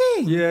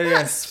kidding. Yeah.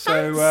 That's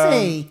So,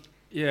 fancy.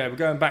 yeah, we're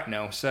going back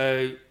now.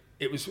 So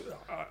it was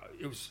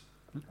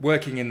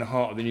working in the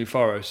heart of the New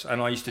Forest,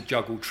 and I used to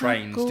juggle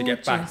trains to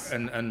get back, gorgeous.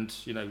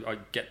 and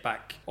I'd get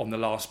back on the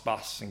last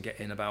bus and get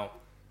in about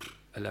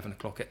 11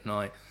 o'clock at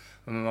night.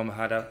 And my mum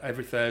had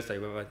every Thursday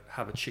where I'd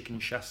have a chicken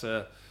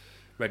chasseur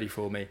ready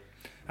for me,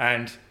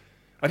 and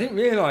I didn't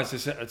realise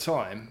this at the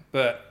time,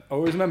 but I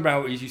always remember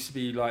how it used to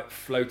be like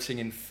floating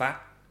in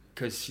fat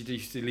because she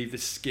used to leave the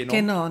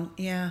skin on.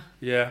 Yeah.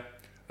 Yeah.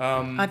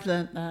 I've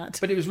learnt that.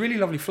 But it was really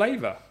lovely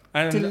flavour.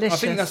 And I Delicious.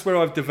 think that's where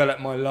I've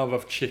developed my love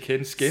of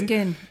chicken skin.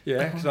 Skin.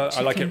 Yeah, because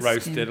I like it chicken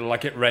roasted, skin. I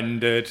like it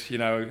rendered, I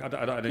don't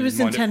There mind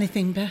isn't it.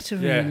 anything better,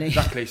 Yeah, really.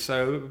 exactly.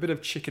 So a bit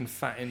of chicken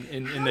fat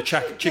in the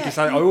chicken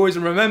salad. I always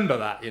remember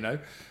that,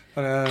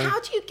 How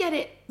do you get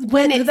it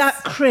When it's-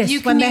 that crisp, you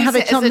when can they use have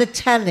it as on a- the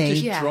telly.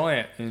 Just Yeah. dry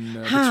it in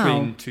How?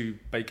 between two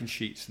bacon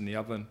sheets in the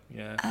oven.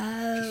 Yeah.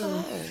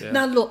 Yeah.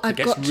 Now look, So it I've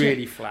gets got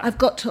really to, flat. I've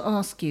got to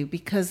ask you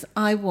because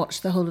I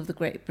watched the whole of the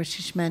Great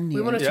British Menu.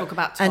 We want to Yeah. talk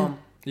about And Tom.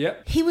 Yeah.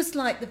 he was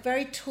like the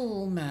very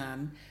tall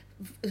man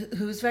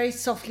who was very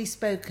softly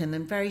spoken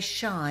and very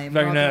shy. And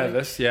Very rather-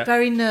 nervous, yeah.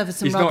 Very nervous.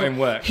 And He's not rather- in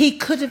work. He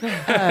could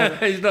have...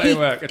 He's not in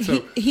work at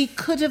all. He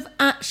could have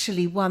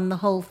actually won the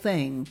whole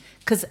thing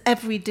because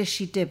every dish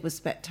he did was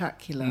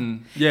spectacular.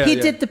 Yeah, he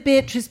yeah. did the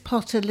Beatrice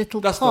Potter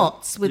little That's the-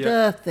 pots with yeah.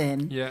 earth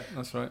in. Yeah,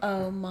 that's right.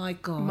 Oh, my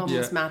God. Mum Yeah.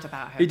 was mad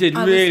about her. He did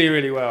I was- really,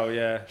 really well,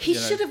 yeah. He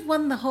should have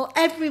won the whole...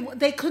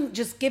 They couldn't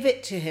just give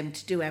it to him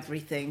to do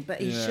everything, but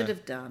he Yeah. should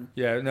have done.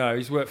 Yeah, no,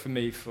 he's worked for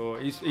me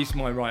he's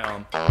my right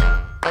arm.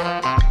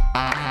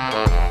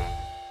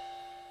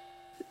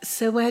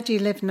 So where do you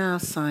live now,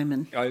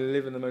 Simon? I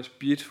live in the most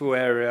beautiful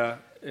area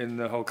in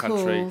the whole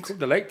country, Called? called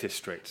the Lake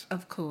District,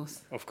 Of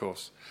course. of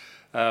course.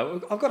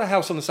 I've got a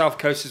house on the south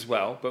coast as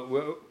well, but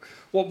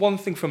one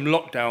thing from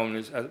lockdown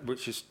is,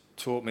 which has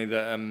taught me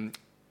that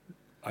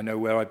I know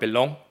where I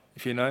belong,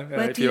 if you know.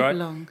 Where if do you're you right,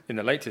 belong? in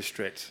the Lake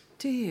District.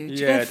 Do you?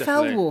 Do Yeah, you go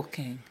fell definitely.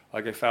 walking?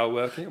 I go foul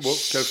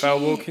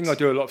walking. I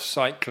do a lot of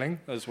cycling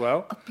as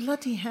well. Oh,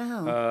 bloody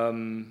hell.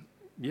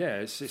 Yeah,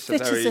 it's a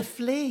Fit very... as a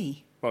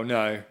flea. Well,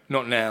 no,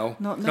 not now.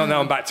 Not Not now. now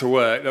I'm back to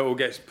work. That all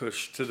gets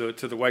pushed to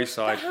the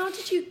wayside. But how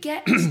did you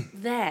get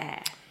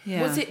there?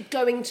 Yeah. Was it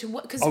going to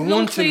work? Because I Long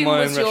wanted Clue my own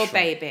was your restaurant.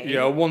 baby.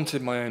 Yeah, I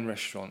wanted my own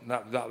restaurant.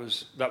 That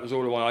was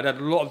all I wanted. I'd had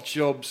a lot of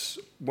jobs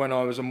when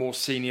I was a more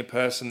senior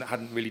person that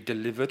hadn't really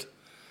delivered,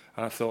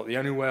 and I thought the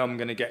only way I'm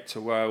going to get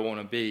to where I want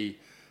to be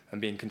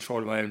and be in control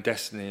of my own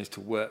destiny is to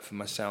work for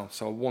myself.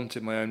 So I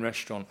wanted my own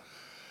restaurant.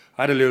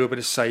 I had a little bit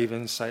of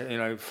savings,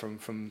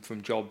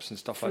 from jobs and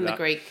stuff From like the that.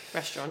 Greek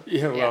restaurant.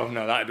 Yeah, well,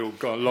 no, that had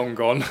all long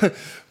gone.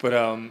 But,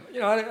 I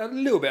had a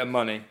little bit of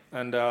money.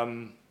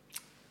 And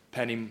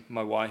Penny,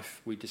 my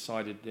wife, we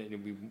decided that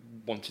we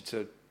wanted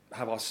to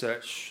have our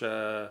search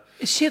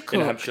Is she a in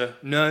cook? Hampshire.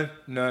 No.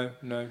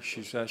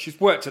 She's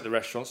worked at the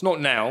restaurants.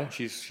 Not now.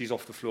 She's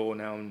off the floor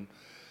now. And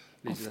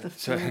Off the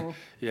so, floor.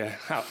 yeah,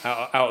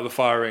 out of the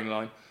firing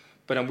line.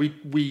 But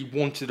we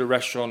wanted a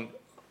restaurant.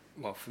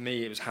 Well, for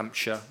me, it was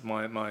Hampshire,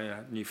 my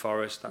New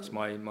Forest. That's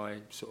my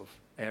sort of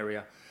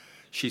area.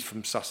 She's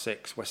from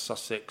Sussex, West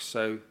Sussex.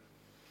 So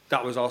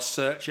that was our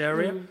search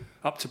area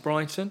up to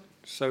Brighton.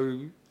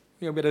 So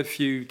we had a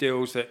few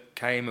deals that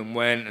came and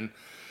went, and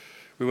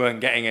we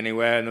weren't getting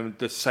anywhere, and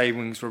the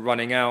savings were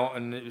running out,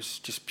 and it was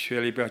just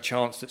purely by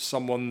chance that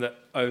someone that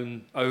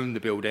owned the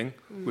building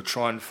would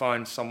try and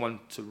find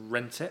someone to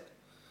rent it,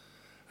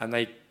 and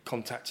they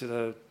contacted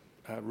a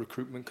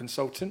recruitment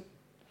consultant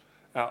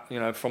out,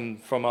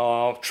 from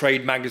our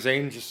trade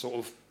magazine, just sort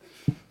of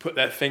put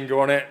their finger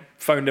on it,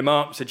 phoned him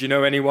up, said, "Do you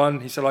know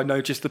anyone?" He said, "I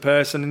know just the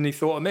person," and he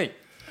thought of me.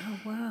 Oh,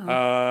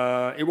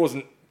 wow. It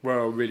wasn't where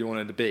I really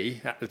wanted to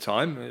be at the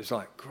time. It was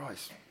like,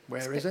 Christ,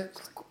 where is it?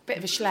 Bit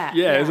of a schlep.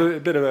 Yeah, it was a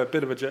bit of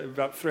a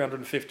about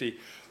 350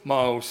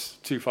 miles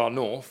too far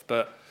north,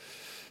 but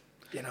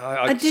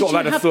I And did sort you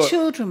of had a have thought.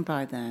 children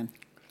by then?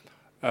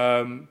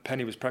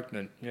 Penny was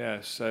pregnant, yeah,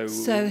 so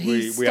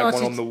he we had one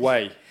started- on the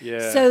way.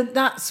 Yeah, So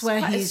that's where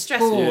Quite a he's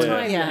stressful born.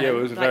 time. Yeah, it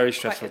was a Like, very quite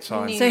stressful a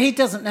time. new- So he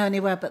doesn't know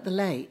anywhere but the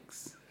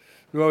lakes.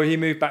 Well, he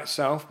moved back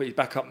south, but he's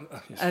back up.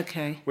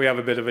 Okay. We have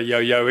a bit of a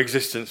yo-yo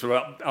existence. We're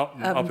up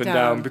and and down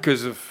down.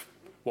 because of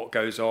what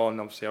goes on.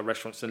 Obviously, our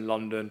restaurants in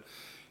London.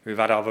 We've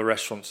had other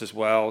restaurants as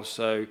well,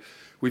 so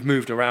we've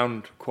moved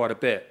around quite a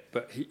bit.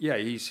 But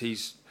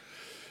he's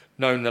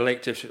known the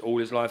Lake District all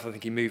his life. I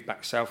think he moved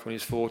back south when he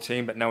was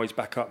 14, but now he's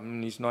back up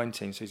and he's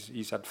 19, so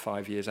he's had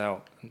 5 years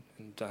out,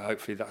 and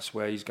hopefully that's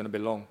where he's going to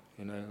belong,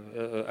 you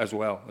know, as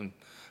well.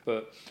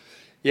 But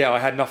yeah, I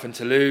had nothing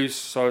to lose,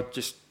 so I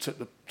just took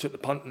the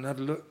punt and had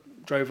a look.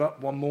 Drove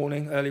up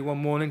early one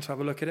morning to have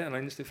a look at it, and I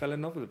instantly fell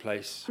in love with the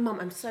place. Mum,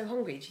 I'm so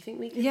hungry. Do you think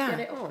we could Yeah.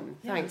 get it on?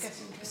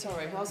 Thanks.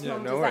 Sorry, whilst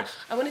Mum no does worries.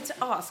 that, I wanted to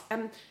ask,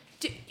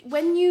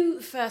 when you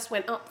first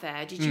went up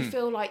there, did you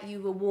feel like you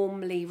were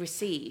warmly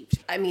received?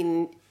 I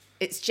mean,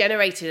 it's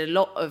generated a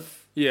lot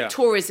of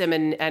tourism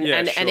and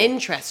sure.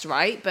 interest,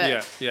 right?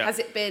 But Yeah. has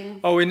it been...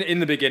 Oh, in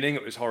the beginning,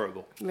 it was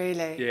horrible.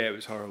 Really? Yeah, it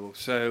was horrible.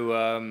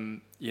 So,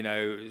 you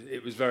know,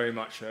 it was very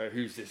much,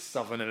 who's this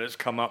southerner that's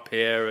come up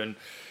here and,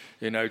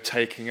 you know,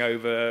 taking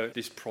over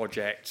this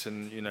project,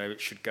 and, you know, it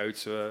should go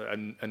to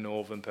a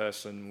northern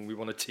person. We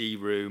want a tea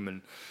room,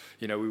 and,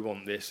 you know, we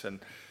want this. And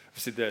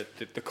obviously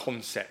the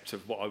concept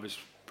of what I was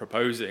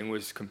proposing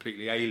was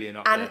completely alien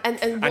up there.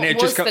 And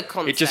what was the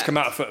concept? It just come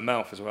out of foot and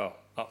mouth as well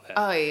up there.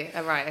 Oh, yeah.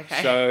 Right,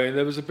 okay. So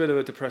there was a bit of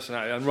a depressing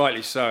attitude, and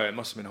rightly so. It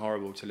must have been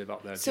horrible to live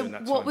up there So during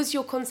that time. what was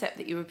your concept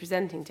that you were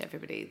presenting to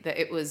everybody? That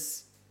it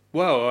was...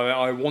 Well,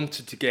 I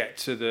wanted to get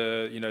to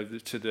the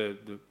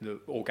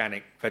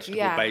organic,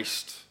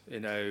 vegetable-based, you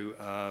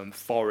know,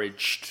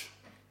 foraged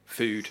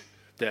food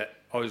that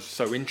I was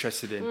so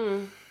interested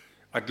in.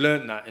 I'd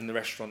learnt that in the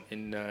restaurant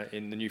in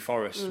the New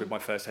Forest with my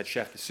first head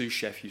chef. The sous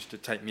chef used to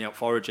take me out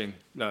foraging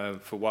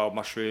for wild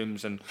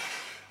mushrooms and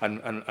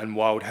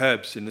wild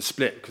herbs in the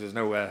split, because there's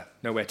nowhere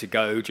to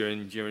go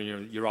during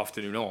your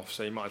afternoon off.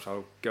 So you might as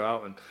well go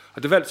out. And I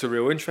developed a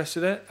real interest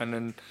in it, and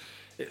then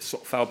it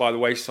sort of fell by the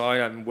wayside.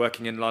 I'm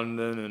working in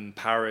London and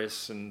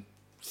Paris and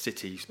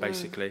cities,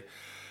 basically.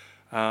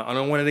 And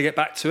I wanted to get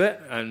back to it,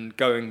 and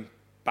going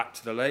back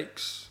to the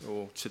lakes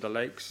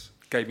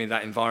gave me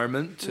that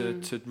environment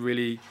to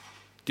really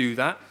do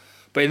that.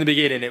 But in the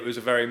beginning, it was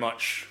a very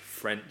much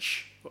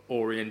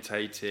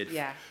French-orientated,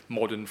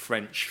 modern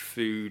French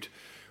food,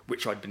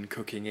 which I'd been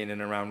cooking in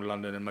and around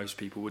London, and most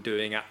people were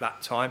doing at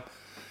that time.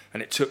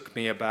 And it took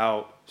me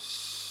about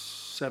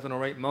 7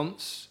 or 8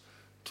 months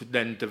to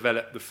then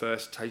develop the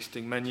first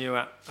tasting menu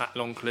at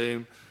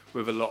L'Enclume,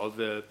 with a lot of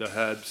the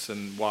herbs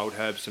and wild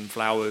herbs and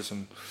flowers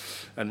and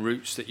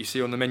roots that you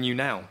see on the menu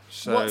now.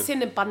 So what's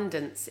in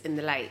abundance in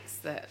the lakes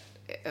that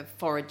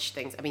forage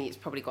things? I mean, it's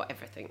probably got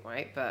everything,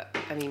 right? But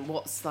I mean,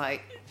 what's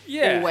like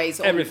always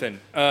on? Everything.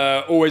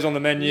 Always on the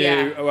menu.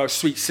 Yeah. Well,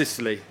 Sweet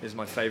Sicily is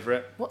my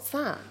favourite. What's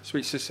that?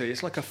 Sweet Sicily.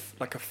 It's like a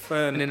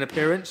fern in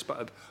appearance,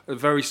 but a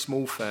very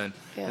small fern.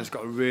 Yeah. And it's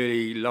got a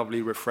really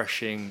lovely,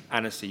 refreshing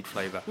aniseed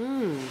flavour.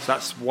 So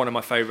that's one of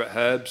my favourite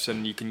herbs,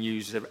 and you can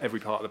use every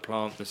part of the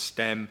plant: the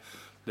stem,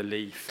 the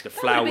leaf, the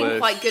flowers. That would have been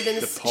quite good in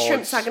the pods.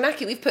 shrimp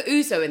saganaki. We've put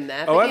ouzo in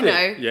there, but Oh, you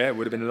know. Yeah, it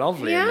would have been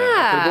lovely in there.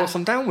 I could have brought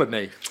some down with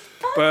me.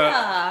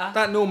 But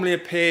that normally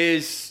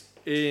appears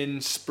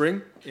in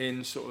spring,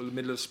 in sort of the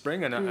middle of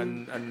spring,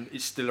 and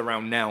it's still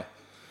around now.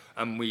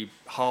 And we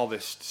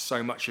harvest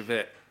so much of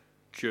it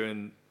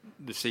during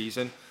the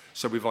season.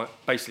 So we've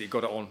basically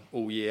got it on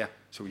all year.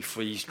 So we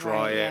freeze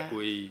dry it,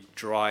 we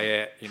dry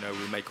it, you know,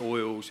 we make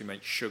oils, we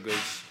make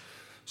sugars.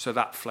 So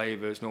that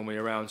flavour is normally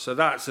around. So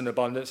that's an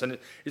abundance, and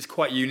it's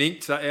quite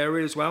unique to that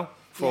area as well.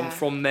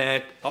 From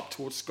there up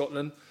towards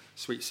Scotland,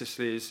 Sweet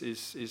Sicily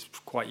is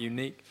quite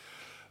unique.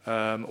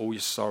 All your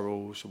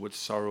sorrels, wood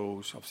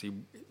sorrels, obviously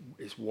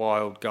it's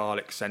wild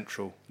garlic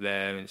central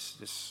there. It's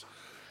just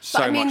so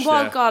much. But I mean,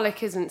 wild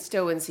garlic isn't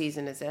still in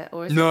season, is it?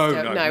 Or is No, it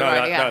still? no,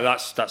 right, yeah.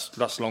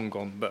 that's long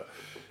gone. But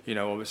you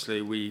know,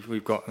 obviously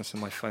we've got. That's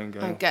my phone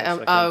going. Get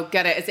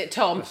it. Is it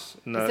Tom? Has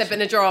there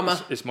been a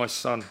drama? It's my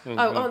son.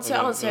 Answer.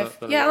 Answer.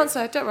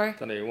 Don't worry. I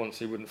don't know. Once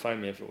he wouldn't phone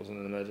me if it wasn't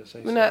an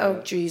emergency. No.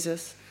 Oh,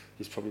 Jesus.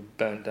 He's probably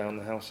burnt down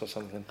the house or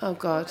something. Oh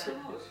God.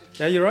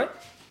 Yeah, you're right.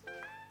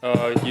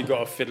 You got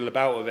to fiddle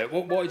about with it.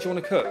 What did you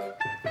want to cook?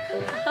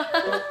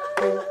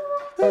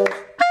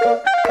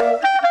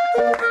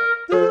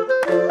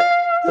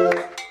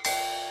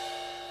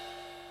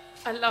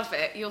 I love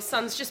it. Your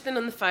son's just been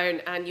on the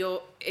phone and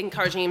you're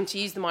encouraging him to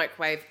use the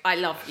microwave. I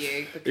love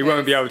you. He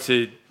won't be able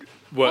to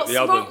work the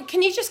oven. Wrong?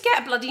 Can you just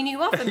get a bloody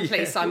new oven,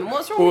 please, Simon?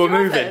 What's wrong Well, with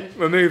your oven?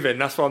 We're moving.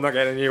 That's why I'm not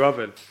getting a new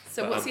oven.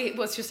 So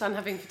what's your son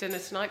having for dinner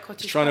tonight?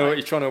 Cottage He's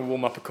pie? trying to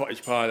warm up a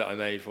cottage pie that I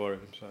made for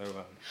him. So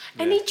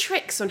Any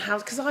tricks on how?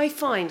 Because I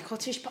find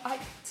cottage pie.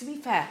 To be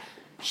fair,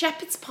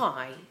 shepherd's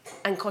pie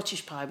and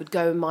cottage pie would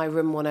go in my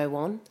room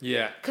 101.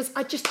 Yeah. Because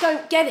I just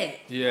don't get it.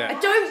 Yeah.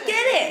 I don't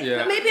get it. Yeah.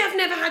 But maybe I've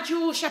never had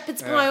your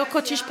shepherd's pie or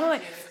cottage pie.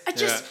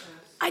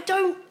 I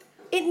don't.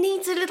 It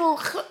needs a little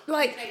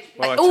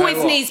it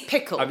always needs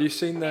pickle. Have you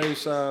seen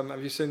those?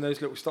 Have you seen those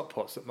little stock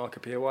pots that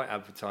Marco Pierre White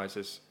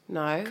advertises?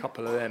 No. A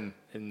couple of them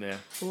in there.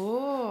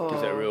 Oh.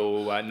 Gives it a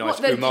real nice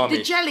What, umami.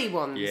 the jelly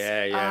ones?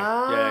 Yeah.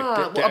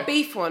 Ah, Get a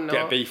beef one?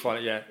 Get or? a beef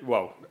one. Yeah.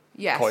 Well.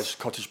 Yes.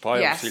 Cottage pie.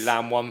 Yes. Obviously,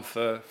 lamb one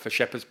for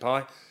shepherd's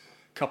pie. A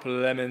couple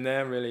of them in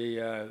there really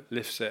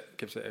lifts it.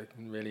 Gives it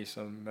really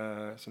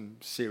some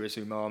serious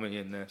umami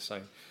in there.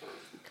 So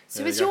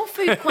So is your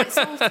food quite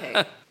salty?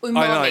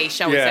 Umami,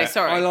 shall we say?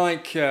 Sorry. I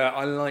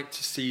like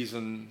to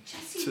season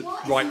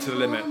right to the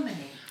limit.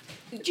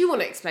 Do you want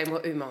to explain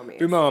what umami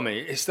is?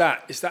 Umami, it's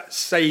that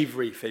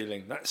savoury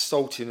feeling, that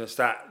saltiness,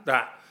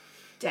 that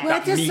Where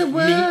does the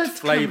word meat come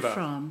flavour.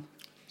 from?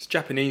 It's a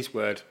Japanese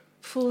word.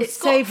 For It's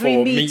got- savoury,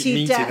 For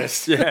meaty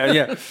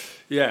meatiness.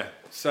 Yeah.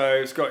 So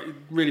it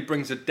really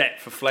brings a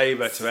depth of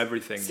flavour to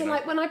everything. So you know?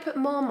 like when I put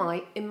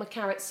Marmite in my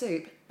carrot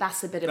soup,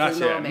 that's a bit of That's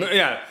umami. it.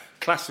 Yeah,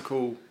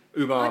 classical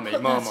umami, I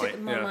put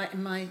Marmite. Marmite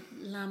in my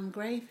lamb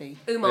gravy.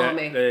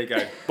 Umami. Yeah, there you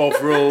go.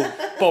 Bovril,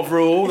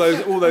 all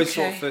those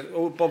Okay. sorts of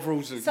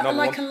Bovrils are Is that number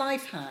like one. a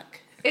life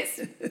hack? It's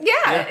All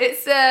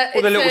it's the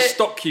little a-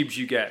 stock cubes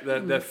you get,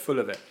 they're full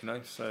of it, you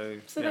know. So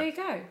So yeah. there you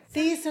go.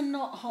 These are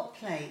not hot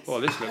plates. Well,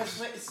 this looks-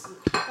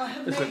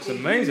 This looks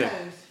amazing.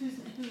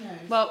 Who knows?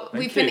 Well,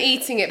 we've you. been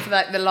eating it for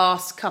like the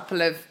last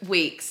couple of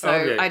weeks, so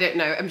Oh, yeah. I don't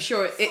know. I'm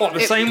sure it. What,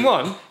 the same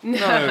one? No.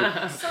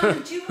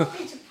 Simon, do you want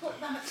me to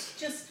put that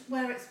just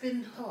where it's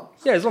been hot?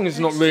 Yeah, as long as it's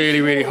not It's really,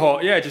 just really warm.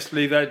 hot. Yeah, just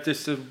leave that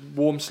just to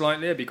warm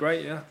slightly. It'd be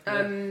great. Yeah,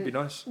 it'd be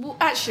nice. Well,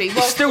 actually, It's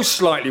well, still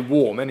slightly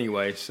warm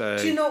anyway. So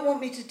Do you not want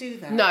me to do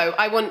that? no,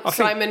 I want think-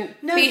 Simon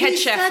No, be head he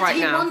chef said right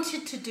he now.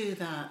 wanted to do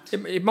that.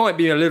 it might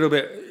be a little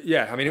bit.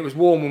 Yeah, I mean, it was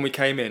warm when we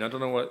came in. I don't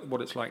know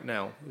what it's like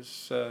now. It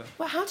was,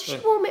 Well, how did you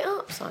warm it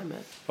up,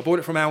 Simon? I bought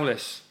it from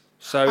Owlis,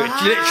 so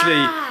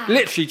it's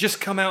literally just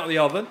come out of the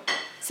oven.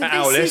 So at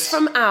this Owlis. is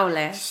from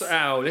Owlis.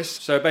 Owlis.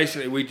 So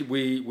basically,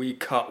 we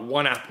cut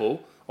one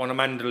apple on a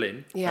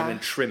mandolin Yeah. and then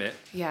trim it.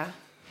 Yeah.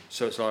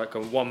 So it's like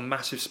one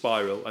massive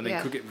spiral, and then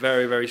Yeah. cook it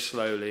very, very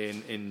slowly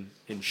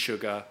in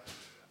sugar,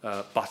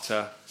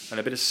 butter, and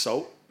a bit of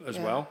salt as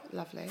Yeah, well.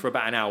 lovely. For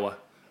about an hour.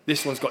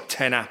 This one's got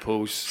 10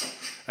 apples,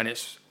 and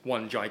it's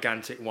one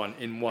gigantic one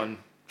in one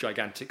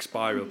gigantic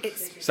spiral.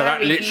 It's So that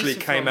very literally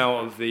beautiful. came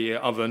out of the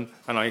oven,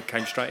 and I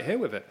came straight here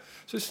with it.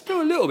 So it's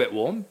still a little bit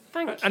warm.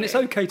 Thank And it's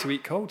you. okay to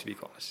eat cold, to be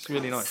honest. It's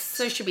really nice.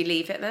 So should we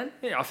leave it then?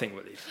 Yeah, I think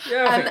we'll leave.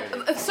 Yeah, I think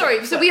we'll leave.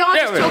 Sorry, so we are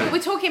Yeah, just we'll talking. leave.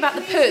 We're talking about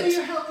the Will you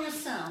pud. help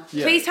yourself?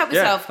 Yeah. Please help Yeah,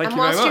 yourself. thank And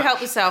you very whilst you much.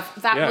 help yourself,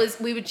 Yeah.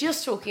 we were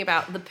just talking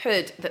about the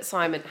pud that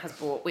Simon has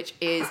bought, which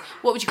is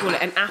what would you call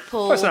it? An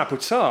apple. Well, it's an apple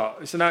tart.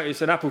 It's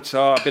an apple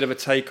tart, a bit of a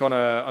take on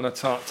a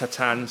tart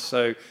tatin.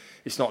 So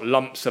it's not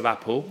lumps of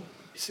apple.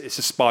 It's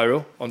a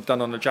spiral done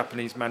on a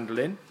Japanese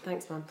mandolin.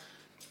 Thanks, Mum.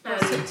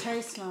 What's it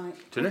taste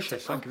like?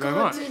 Delicious. Thank you very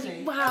much.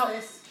 Really? Wow.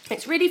 Alice,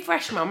 It's really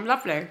fresh, Mum.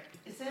 Lovely.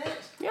 is it?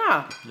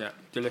 Yeah. Yeah,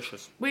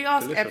 delicious. We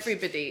asked Delicious.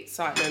 everybody,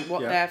 Simon,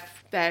 what Yeah.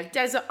 their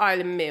desert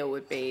island meal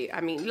would be. I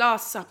mean,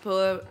 Last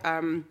Supper,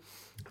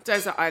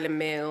 desert island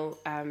meal,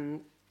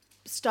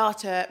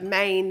 starter,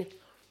 main,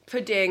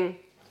 pudding,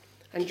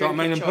 and Start drink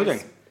main of and choice.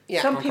 pudding.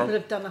 Yeah. Some people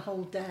have done a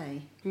whole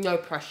day. No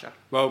pressure.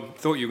 Well,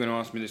 thought you were going to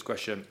ask me this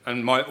question,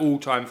 and my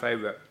all-time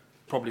favourite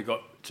probably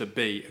got to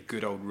be a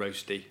good old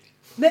roasty.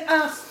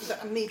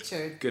 Me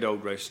too. Good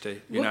old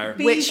roasty. You know,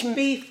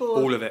 Beef or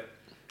all of it.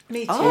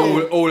 me too.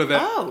 All of it.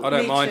 Oh, I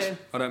don't me mind. too.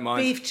 I don't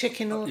mind. Beef,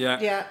 chicken, all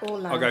Yeah, all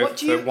that. I'll go What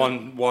do for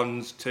you-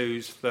 ones,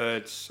 twos,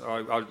 thirds.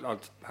 I'll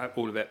have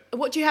all of it.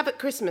 What do you have at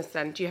Christmas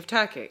then? Do you have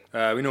turkey?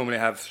 We normally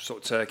have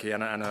sort of turkey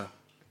and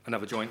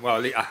another joint.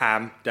 Well, a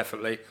ham,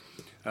 definitely.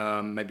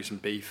 Maybe some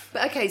beef.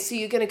 But okay, so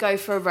you're going to go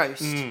for a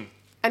roast. Mm.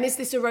 And is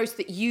this a roast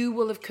that you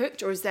will have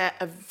cooked, or is there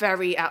a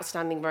very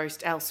outstanding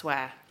roast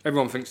elsewhere?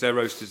 Everyone thinks their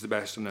roast is the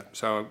best, isn't it?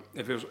 So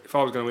if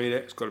I was going to eat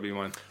it, it's got to be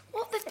mine.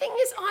 Well, the thing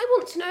is, I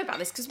want to know about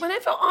this because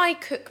whenever I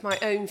cook my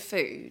own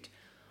food,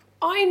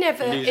 I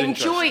never Lose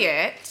enjoy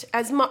interest. it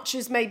as much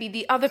as maybe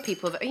the other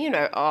people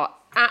that are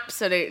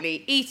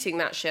absolutely eating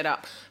that shit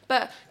up.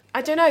 But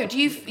I don't know. Do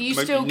you Maybe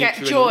still you get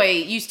need to joy?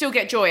 You still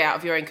get joy out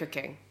of your own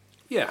cooking?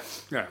 Yeah.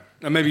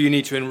 And maybe you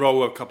need to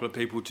enrol a couple of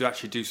people to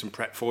actually do some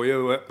prep for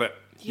you, but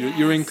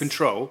you're in Yes.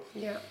 control.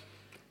 Yeah.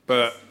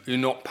 But you're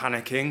not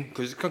panicking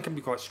because it can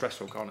be quite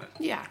stressful, can't it?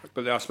 Yeah.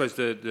 But I suppose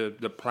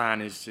the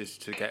plan is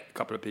to get a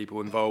couple of people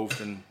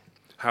involved and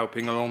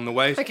helping along the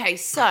way. Okay,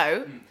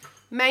 so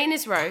main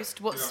is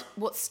roast. What's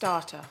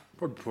starter?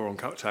 Probably prawn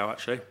cocktail,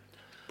 actually.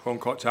 Prawn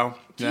cocktail.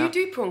 Do you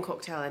do prawn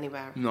cocktail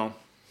anywhere? No.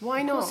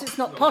 Why Of course, not? it's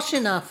not posh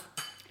enough.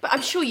 But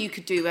I'm sure you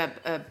could do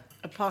a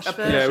Posh Yeah,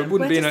 version. it wouldn't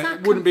Where be in does a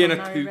that wouldn't be in a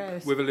come from, Mary coupe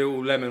Rose? with a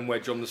little lemon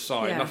wedge on the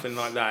side. Yeah. Nothing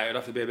like that. It'd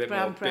have to be a bit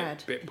Brown more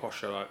bread. bit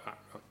posher like that.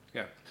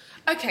 Yeah.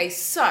 Okay,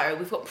 so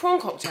we've got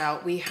prawn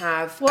cocktail. We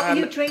have. What are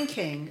you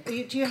drinking?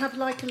 Do you have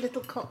like a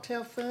little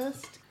cocktail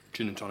first?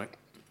 Gin and tonic.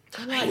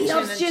 I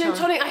love gin and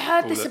tonic. I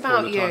heard this all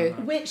about the you.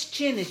 time. Which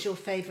gin is your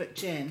favourite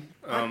gin?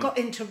 I've got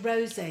into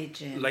rosé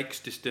gin. Lakes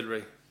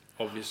Distillery,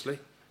 obviously.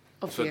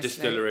 Obviously. It's a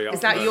distillery. Is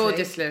that up your there.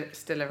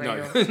 distillery?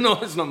 No, or- no,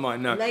 it's not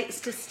mine. No.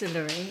 Lake's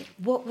Distillery.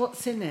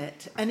 What's in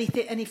it? Any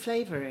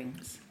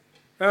flavourings?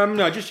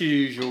 No, just your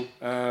usual.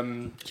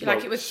 Do you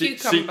like it with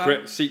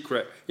cucumber?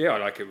 Secret. Yeah, I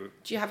like it with.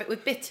 Do you have it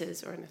with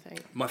bitters or anything?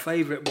 My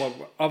favourite one,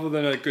 other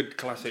than a good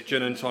classic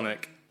gin and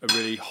tonic, a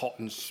really hot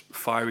and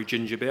fiery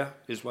ginger beer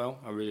as well.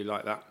 I really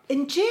like that.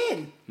 In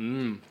gin?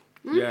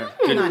 Yeah,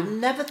 I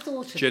never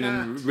thought of gin that.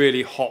 and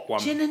really hot one.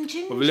 Gin and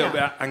ginger. With a little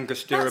bit of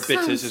Angostura That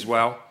bitters sounds- as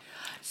well.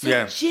 So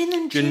Yeah. gin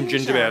and ginger.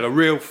 Ginger beer, a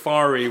real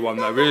fiery one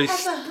though, really,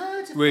 I've never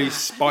heard of really that.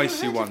 spicy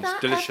Have you heard ones, of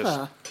that delicious.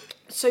 ever?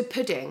 So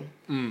pudding.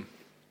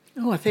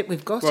 Oh, I think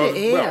we've got Well, it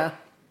here. well,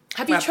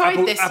 Have you tried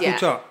this apple yet?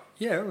 tart.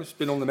 Yeah, it's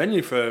been on the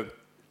menu for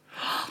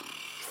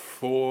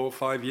 4 or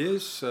 5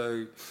 years.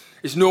 So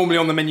it's normally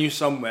on the menu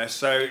somewhere.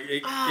 So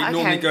it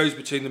normally goes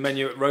between the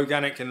menu at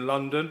Roganic in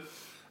London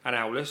and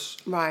Owless,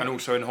 Right. and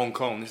also in Hong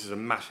Kong. This is a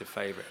massive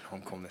favourite in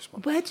Hong Kong. This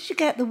one. Where did you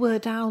get the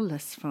word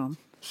owless from?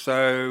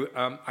 So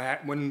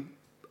when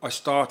I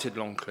started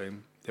Longclume,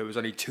 there was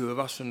only 2 of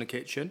us in the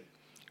kitchen.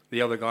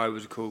 The other guy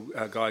was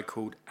a guy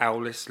called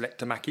Aulis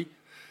Lehtomäki.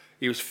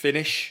 He was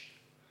Finnish,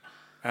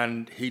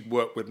 and he'd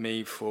worked with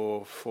me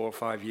for 4 or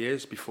 5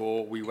 years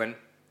before we went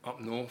up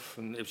north,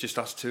 and it was just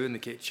us 2 in the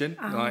kitchen,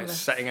 like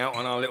setting out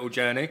on our little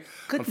journey.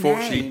 Good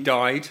Unfortunately, name.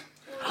 died.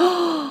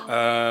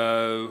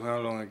 How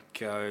long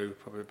ago?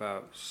 Probably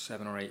about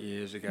 7 or 8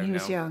 years ago. He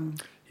was young.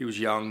 He was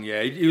young,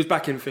 yeah. He was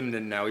back in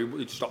Finland now.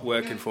 He'd stopped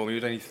working for me. He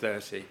was only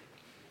 30.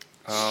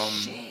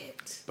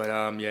 Shit. But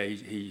yeah,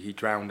 he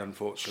drowned,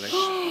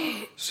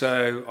 unfortunately.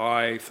 So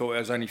I thought it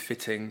was only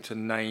fitting to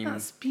name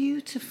That's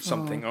beautiful.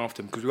 something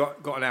after him, because we've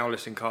got an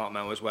Owless in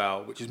Cartmel as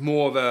well, which is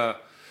more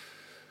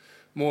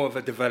of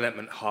a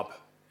development hub,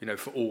 you know,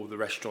 for all the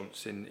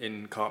restaurants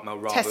in Cartmel.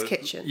 Rather, Test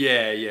kitchen.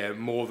 Yeah,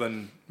 more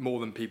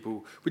than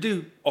people. We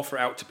do offer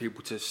it out to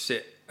people to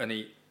sit and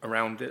eat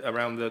around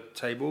the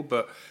table,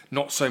 but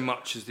not so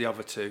much as the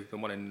other 2, the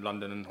one in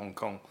London and Hong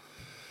Kong.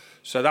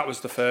 So that was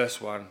the first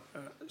one.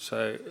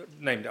 So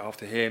named it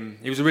after him.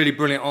 He was a really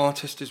brilliant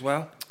artist as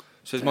well.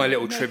 So it's my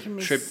little making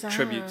me tribute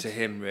sad. to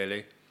him,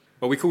 really.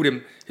 Well, we called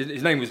him.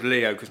 His name was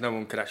Leo because no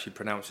one could actually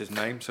pronounce his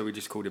name, so we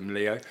just called him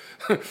Leo.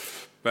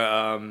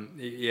 But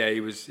yeah,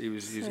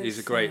 he's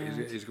a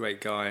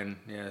great guy, and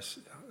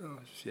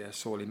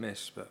sorely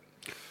missed. But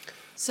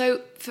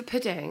So for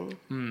pudding,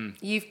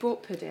 you've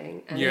brought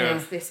pudding, and Yeah.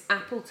 there's this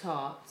apple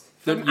tart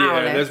from yeah,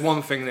 Owless. there's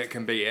one thing that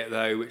can beat it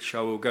though, which I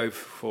will go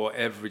for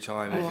every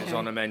time if it's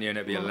on a menu, and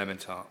it'll be a lemon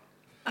tart.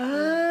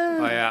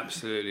 I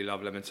absolutely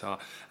love lemon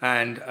tart,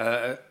 and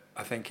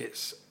I think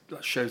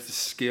that shows the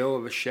skill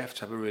of a chef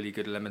to have a really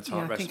good lemon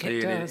tart Yeah, I think recipe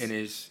it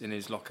does. in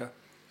his locker.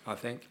 I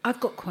think. I've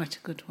got quite a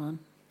good one.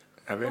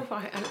 Have you? Oh,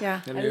 right,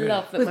 Yeah. I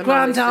love that. With my mum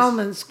ground is just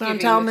almonds, giving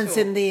ground you a almonds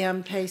talk. in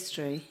the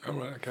pastry. Oh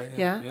right, okay.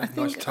 Yeah,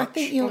 nice I touch.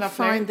 think you'll Lovely.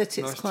 find that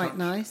it's Nice quite touch.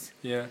 nice.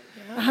 Yeah.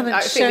 I haven't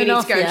I think we shown need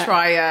off to go yet. and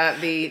try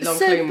the So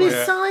Longclume one.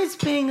 besides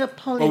being a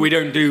poly... Well, we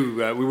don't do.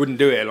 We wouldn't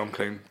do it at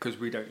Longclume because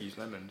we don't use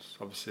lemons.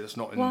 Obviously, that's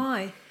not in.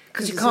 Why?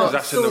 Because you it's can't not-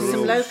 That's in the source them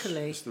rules.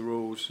 locally. It's the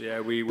rules. Yeah,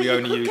 we But you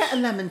only could use. get a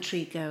lemon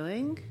tree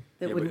going.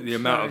 That Yeah, but wouldn't the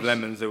amount of flourish.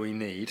 lemons that we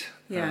need.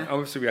 Yeah.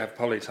 Obviously, we have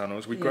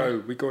polytunnels. We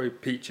grow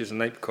peaches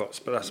and apricots,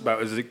 but that's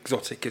about as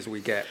exotic as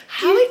we get.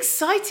 How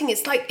exciting!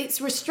 It's like it's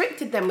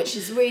restricted then, which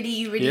is really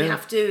you really Yeah.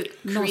 have to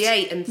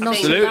create and not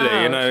think. Absolutely,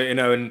 allowed. you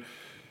know, and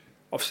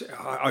obviously,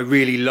 I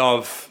really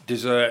love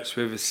desserts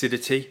with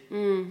acidity,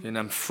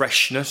 and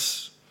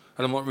freshness.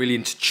 And I'm not really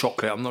into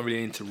chocolate. I'm not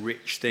really into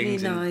rich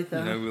things. And,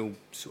 neither. real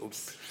sort of.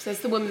 So it's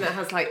the woman that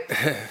has like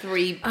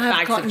 3 I have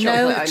bags got of chocolate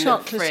no in the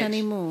chocolate fridge.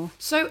 anymore.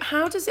 So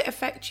how does it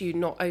affect you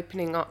not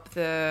opening up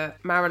the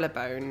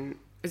Marylebone?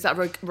 Is that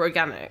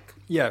organic?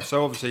 Yeah,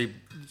 so obviously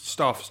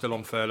staff are still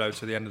on furlough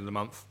to the end of the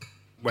month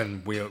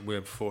when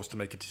we're forced to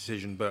make a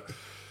decision. But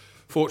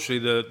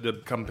fortunately, the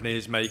company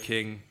is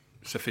making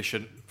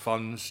sufficient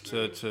funds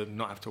to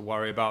not have to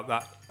worry about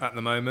that at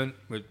the moment.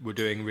 We're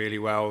doing really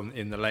well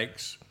in the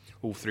lakes,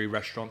 all 3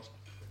 restaurants.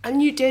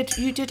 And you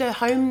did a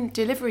home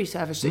delivery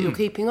service that you're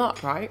keeping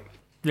up, right?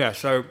 Yeah,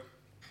 so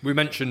we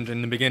mentioned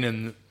in the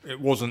beginning it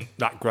wasn't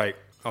that great.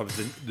 I was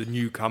the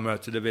newcomer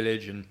to the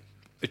village, and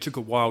it took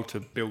a while to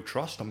build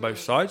trust on both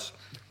sides.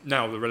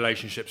 Now the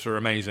relationships are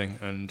amazing,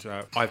 and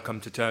I've come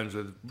to terms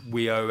with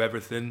we owe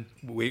everything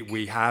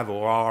we have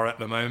or are at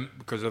the moment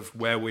because of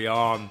where we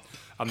are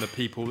and the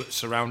people that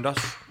surround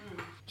us.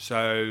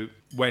 So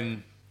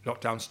when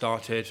lockdown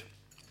started,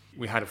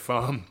 we had a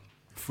farm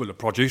full of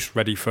produce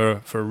ready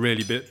for a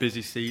really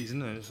busy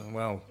season, and it's like,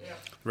 well,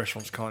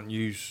 restaurants can't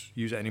use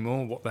it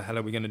anymore. What the hell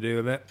are we going to do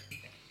with it?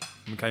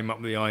 And we came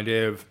up with the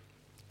idea of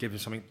giving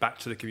something back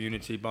to the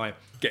community by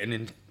getting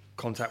in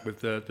contact with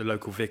the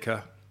local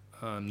vicar,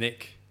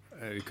 Nick,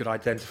 who could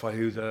identify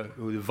who the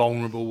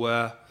vulnerable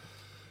were.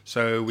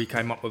 So we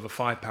came up with a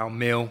 £5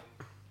 meal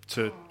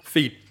to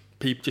feed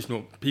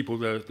people,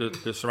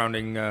 the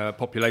surrounding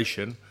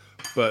population,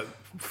 but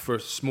for a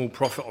small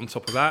profit on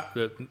top of that,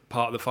 the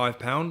part of the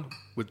 £5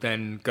 would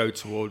then go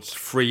towards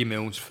free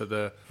meals for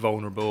the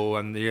vulnerable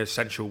and the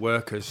essential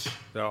workers,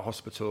 our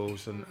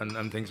hospitals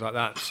and things like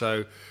that.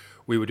 So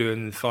we were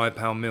doing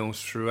 £5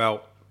 meals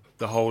throughout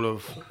the whole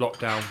of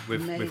lockdown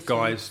with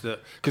guys that,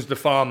 because the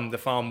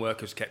farm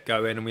workers kept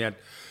going, and we had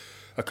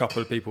a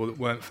couple of people that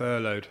weren't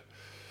furloughed.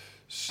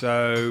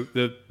 So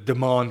the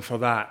demand for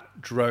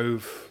that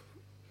drove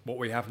what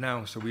we have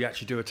now. So we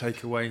actually do a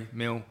takeaway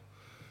meal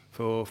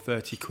for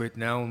 30 quid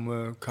now, and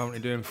we're currently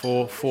doing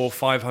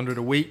 500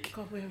 a week.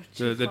 God,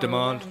 we're the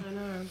demand.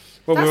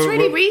 Well, That's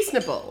really we're,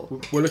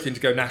 reasonable. we're looking to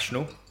go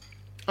national.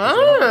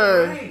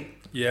 Oh,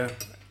 Yeah.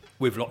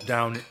 with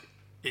lockdown,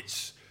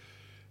 it's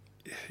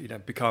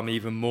become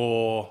even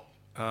more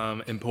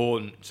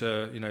important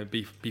to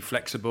be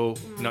flexible.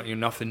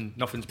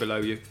 Nothing's below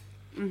you.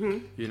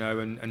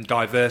 And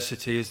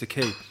diversity is the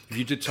key. If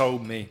you'd have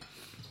told me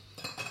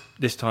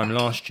this time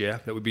last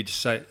year that we'd be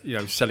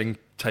selling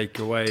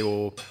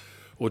takeaway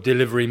or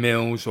delivery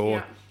meals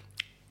or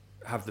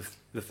have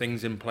the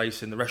things in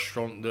place in the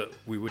restaurant that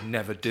we would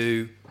never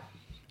do,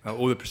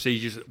 all the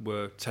procedures that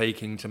we're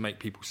taking to make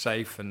people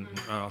safe and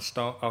our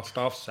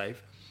staff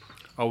safe,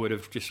 I would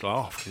have just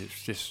laughed.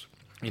 It's just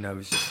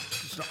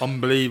it's an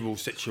unbelievable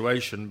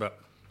situation, but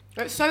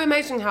it's so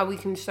amazing how we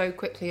can so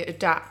quickly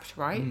adapt,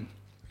 right?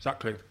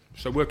 Exactly.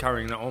 So we're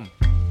carrying that on.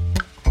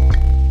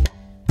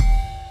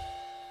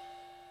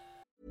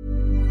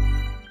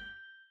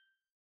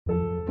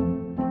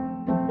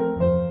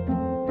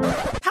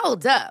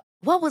 Hold up.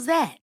 What was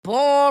that?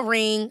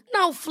 Boring.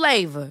 No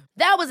flavor.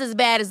 That was as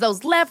bad as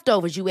those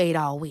leftovers you ate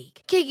all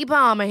week. Keke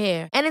Palmer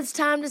here, and it's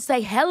time to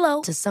say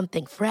hello to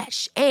something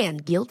fresh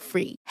and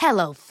guilt-free.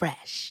 Hello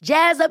Fresh.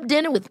 Jazz up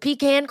dinner with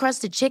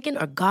pecan-crusted chicken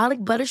or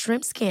garlic butter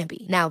shrimp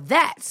scampi. Now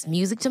that's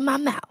music to my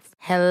mouth.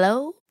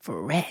 Hello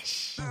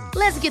Fresh.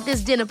 Let's get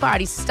this dinner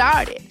party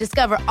started.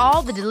 Discover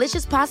all the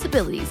delicious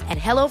possibilities at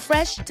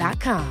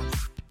hellofresh.com.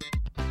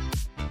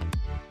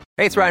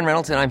 Hey, it's Ryan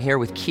Reynolds, and I'm here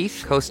with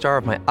Keith, co-star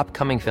of my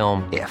upcoming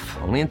film, If,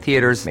 only in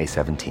theaters May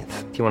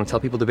 17th. Do you want to tell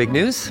people the big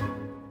news?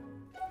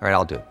 All right,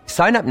 I'll do it.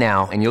 Sign up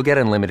now and you'll get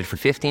unlimited for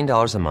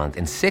 $15 a month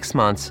and 6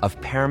 months of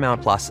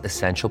Paramount Plus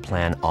Essential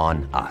Plan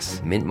on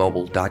us.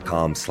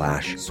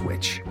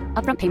 MintMobile.com/switch.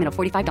 Upfront payment of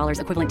 $45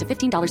 equivalent to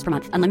 $15 per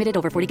month. Unlimited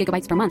over 40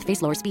 gigabytes per month.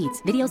 Face lower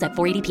speeds. Videos at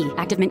 480p.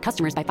 Active Mint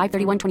customers by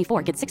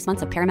 531.24 get 6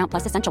 months of Paramount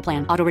Plus Essential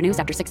Plan. Auto renews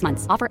after 6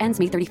 months. Offer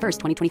ends May 31st,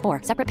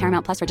 2024. Separate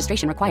Paramount Plus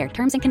registration required.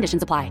 Terms and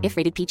conditions apply if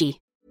rated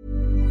PG.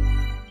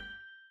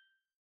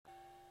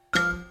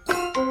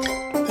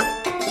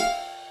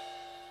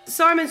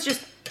 Simon's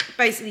just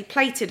basically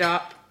plated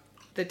up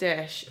the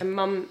dish, and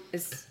Mum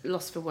is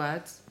lost for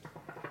words.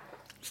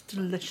 It's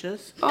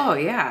delicious. Oh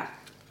yeah.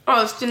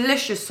 Oh, it's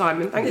delicious,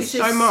 Simon. Thank you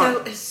so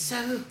much. It's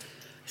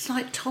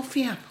like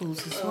toffee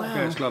apples as well.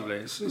 Yeah, it's lovely.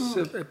 It's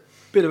a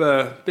bit of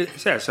a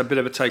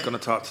take on a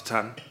tart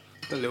tatin.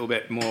 A little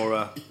bit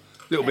more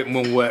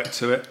work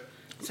to it.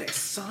 It's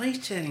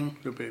exciting.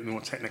 A little bit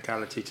more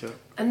technicality to it.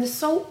 And the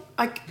salt,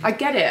 I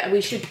get it.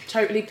 We should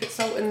totally put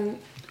salt in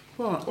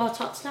What? our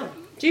tarts now.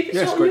 Do you put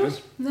Yes, salt in quickly.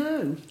 yours?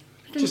 No.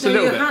 I didn't Just know a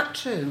little you bit. had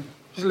to.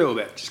 Just a little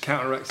bit. Just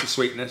counteracts the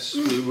sweetness.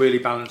 Really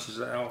balances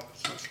it out.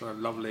 So it's a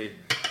lovely.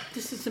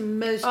 This is the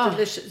most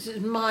delicious. This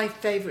is my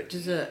favourite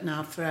dessert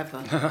now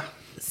forever.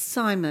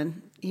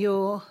 Simon,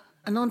 you're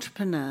an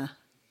entrepreneur,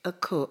 a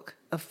cook,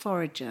 a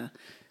forager,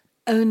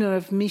 owner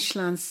of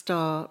Michelin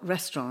star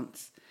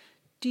restaurants.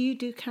 Do you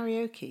do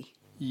karaoke?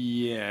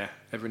 Yeah,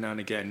 every now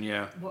and again,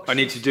 yeah. I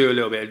need to do a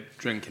little bit of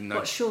drinking though.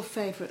 What's your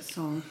favourite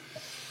song?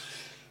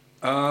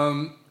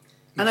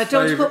 And I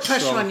don't want to put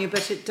pressure on you,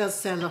 but it does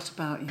say a lot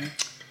about you.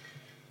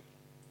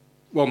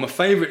 Well, my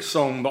favourite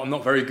song, but I'm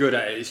not very good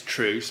at it, is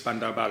True,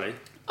 Spandau Ballet.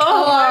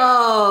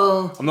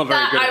 Oh, I'm not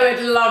very good at I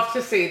would love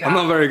to see that. I'm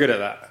not very good at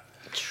that.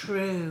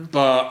 true.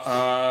 But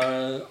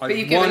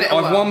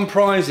I've won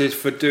prizes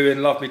for doing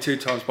Love Me Two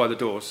Times by the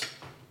Doors.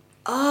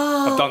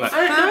 Oh, I've done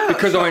that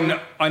because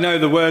I know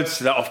the words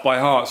to that off by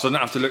heart, so I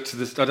don't have to look to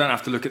this. I don't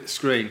have to look at the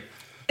screen.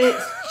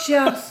 It's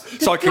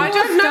just. So I can.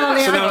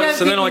 Darling,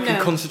 So then I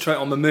can concentrate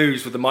on the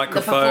moves with the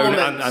microphone,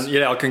 and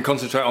yeah, I can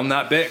concentrate on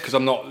that bit because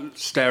I'm not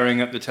staring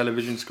at the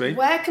television screen.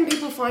 Where can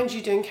people find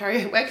you doing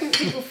karaoke? Where can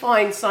people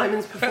find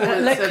Simon's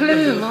performance? Let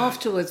Clume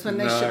afterwards when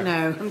they should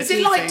know. Is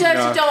it like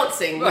Dirty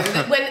Dancing?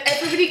 When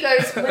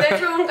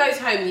everyone goes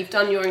home, you've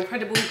done your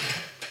incredible,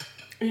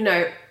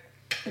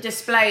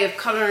 display of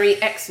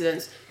culinary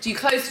excellence. Do you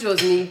close the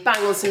doors and you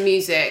bang on some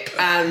music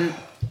and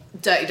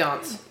Dirty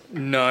Dance?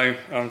 No,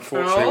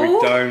 unfortunately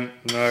we don't.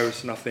 No,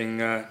 it's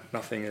nothing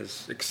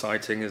as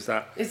exciting as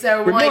that. Is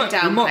there a wind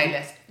down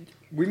playlist?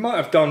 We might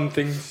have done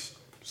things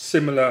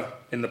similar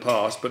in the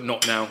past, but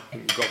not now.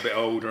 We've got a bit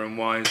older and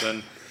wiser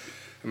and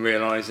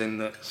realising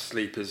that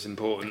sleep is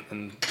important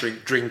and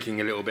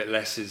drinking a little bit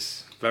less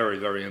is very,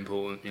 very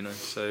important,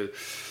 So,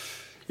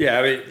 yeah,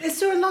 I mean...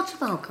 Is there a lot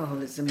of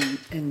alcoholism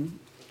in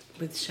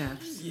with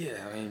chefs? Yeah,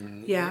 I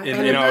mean... Yeah,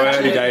 in our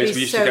early days,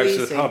 we used to go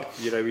to the pub.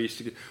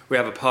 We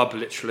have a pub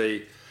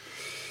literally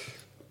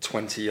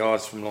 20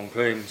 yards from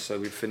Longclume, so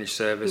we'd finish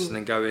service and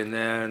then go in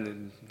there and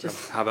then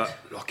have a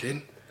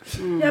lock-in.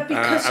 Yeah,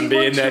 because and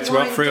be in there till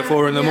about 3 or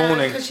 4 in the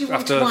morning. Because you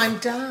want to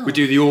wind down. We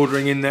do the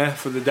ordering in there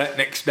for the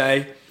next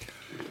day,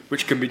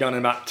 which can be done in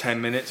about 10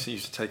 minutes. It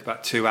used to take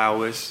about 2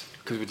 hours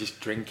because we're just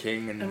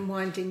drinking and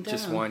winding down.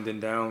 Just winding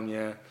down,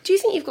 yeah. Do you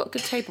think you've got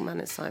good table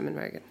manners, Simon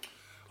Rogan?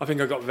 I think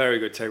I've got very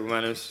good table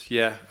manners,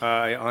 yeah.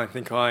 I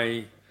think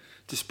I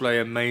display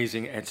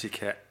amazing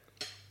etiquette.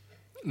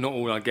 Not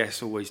all our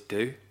guests always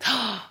do,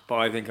 but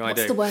I think I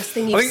do. What's the worst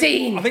thing you've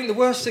seen? I think the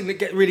worst thing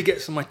that really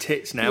gets on my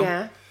tits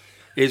now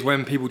is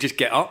when people just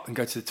get up and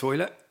go to the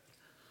toilet.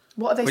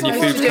 What are they When your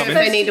supposed to food's do if coming.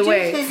 they need a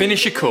wee?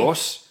 Finish your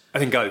course,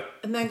 And then go.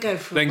 And then go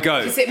for Then it. go.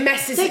 Because it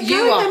messes They you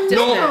go up, in the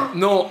doesn't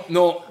middle. it?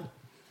 Not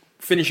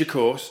finish your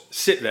course,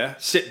 sit there,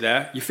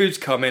 your food's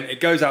coming, it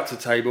goes out to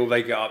the table,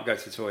 they get up, go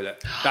to the toilet.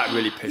 That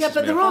really pisses me off. Yeah,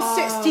 but there are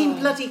 16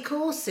 bloody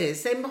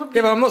courses. They probably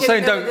Yeah, but I'm not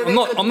saying didn't know don't. that I'm they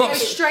not. could I'm not. do it.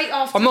 Straight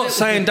after I'm not the-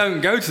 saying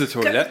don't go to the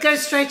toilet. Go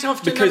straight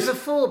after Because- number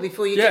 4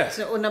 before you Yeah. get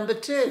to, or number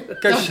 2.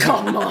 Go Oh,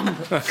 come on.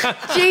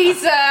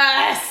 Jesus!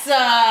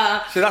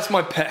 So that's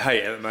my pet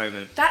hate at the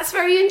moment. That's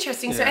very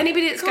interesting. So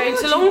anybody that's going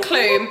to God,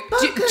 Longclume,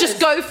 you poor just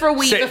go for a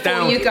week Sit before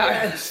down. you go.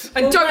 Yes.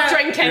 And Or don't wear-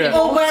 drink any Or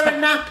more. wear a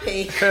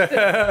nappy.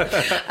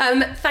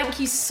 Thank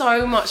you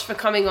so much for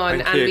coming on,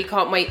 Thank and you. we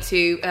can't wait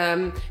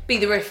to be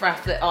the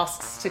riffraff that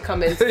asks to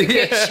come into the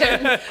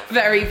kitchen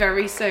very,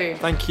 very soon.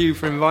 Thank you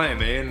for inviting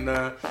me, and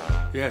yeah,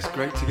 it's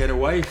great to get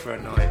away for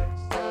a night.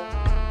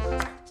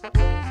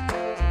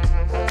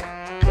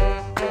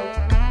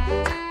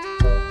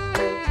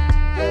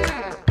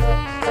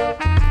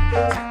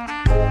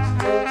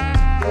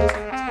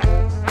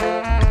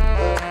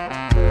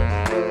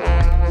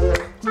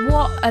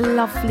 What a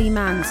lovely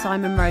man,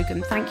 Simon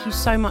Rogan. Thank you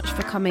so much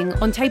for coming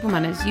on Table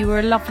Manners. You were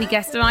a lovely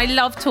guest, and I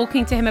love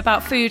talking to him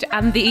about food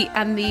and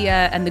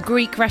the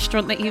Greek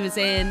restaurant that he was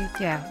in.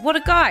 Yeah, what a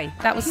guy!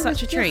 That was He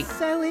such was a treat. just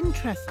so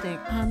interesting,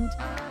 and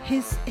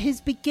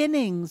his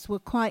beginnings were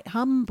quite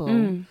humble.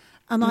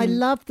 And I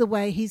love the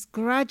way he's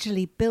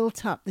gradually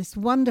built up this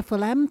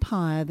wonderful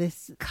empire,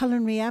 this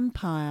culinary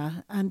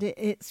empire, and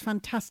it's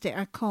fantastic.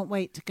 I can't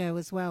wait to go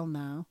as well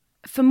now.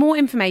 For more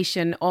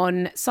information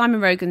on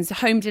Simon Rogan's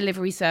home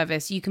delivery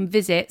service, you can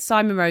visit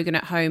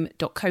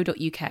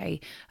simonroganathome.co.uk.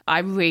 I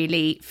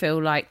really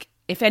feel like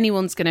if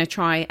anyone's going to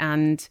try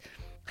and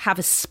have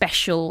a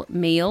special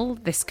meal,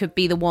 this could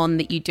be the one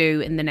that you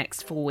do in the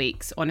next 4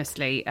 weeks,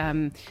 honestly.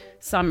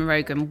 Simon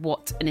Rogan,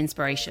 what an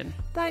inspiration.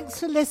 Thanks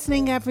for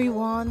listening,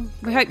 everyone.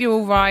 We hope you're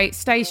all right.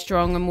 Stay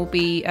strong, and we'll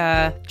be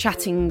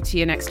chatting to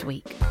you next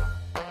week.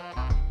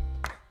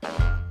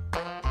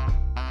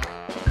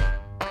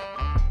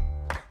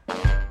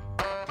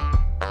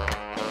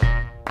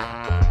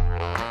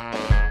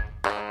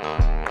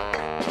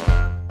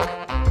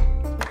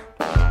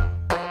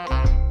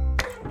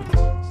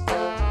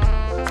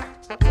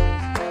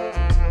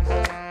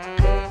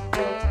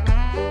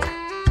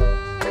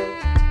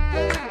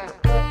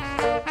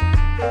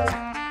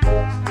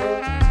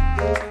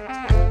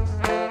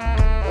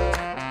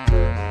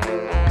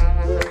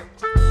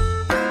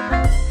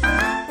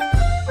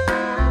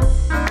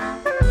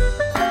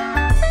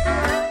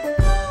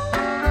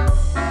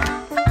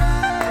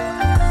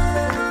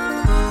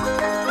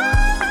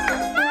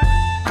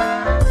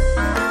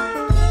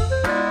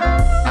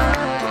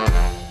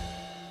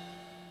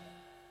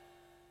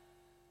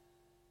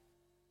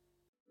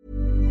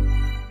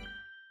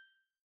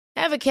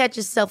 Ever catch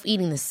yourself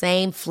eating the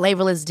same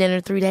flavorless dinner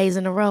 3 days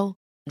in a row?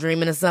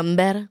 Dreaming of something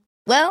better?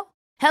 Well,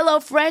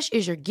 HelloFresh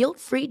is your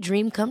guilt-free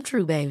dream come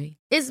true, baby.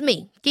 It's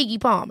me, Keke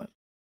Palmer.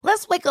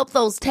 Let's wake up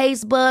those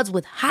taste buds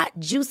with hot,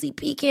 juicy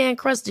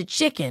pecan-crusted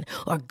chicken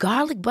or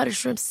garlic butter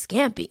shrimp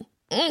scampi.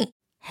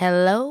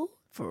 Hello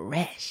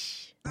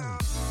Fresh.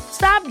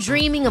 Stop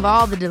dreaming of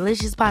all the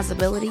delicious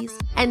possibilities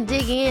and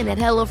dig in at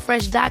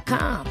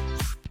HelloFresh.com.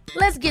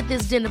 Let's get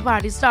this dinner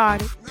party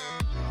started.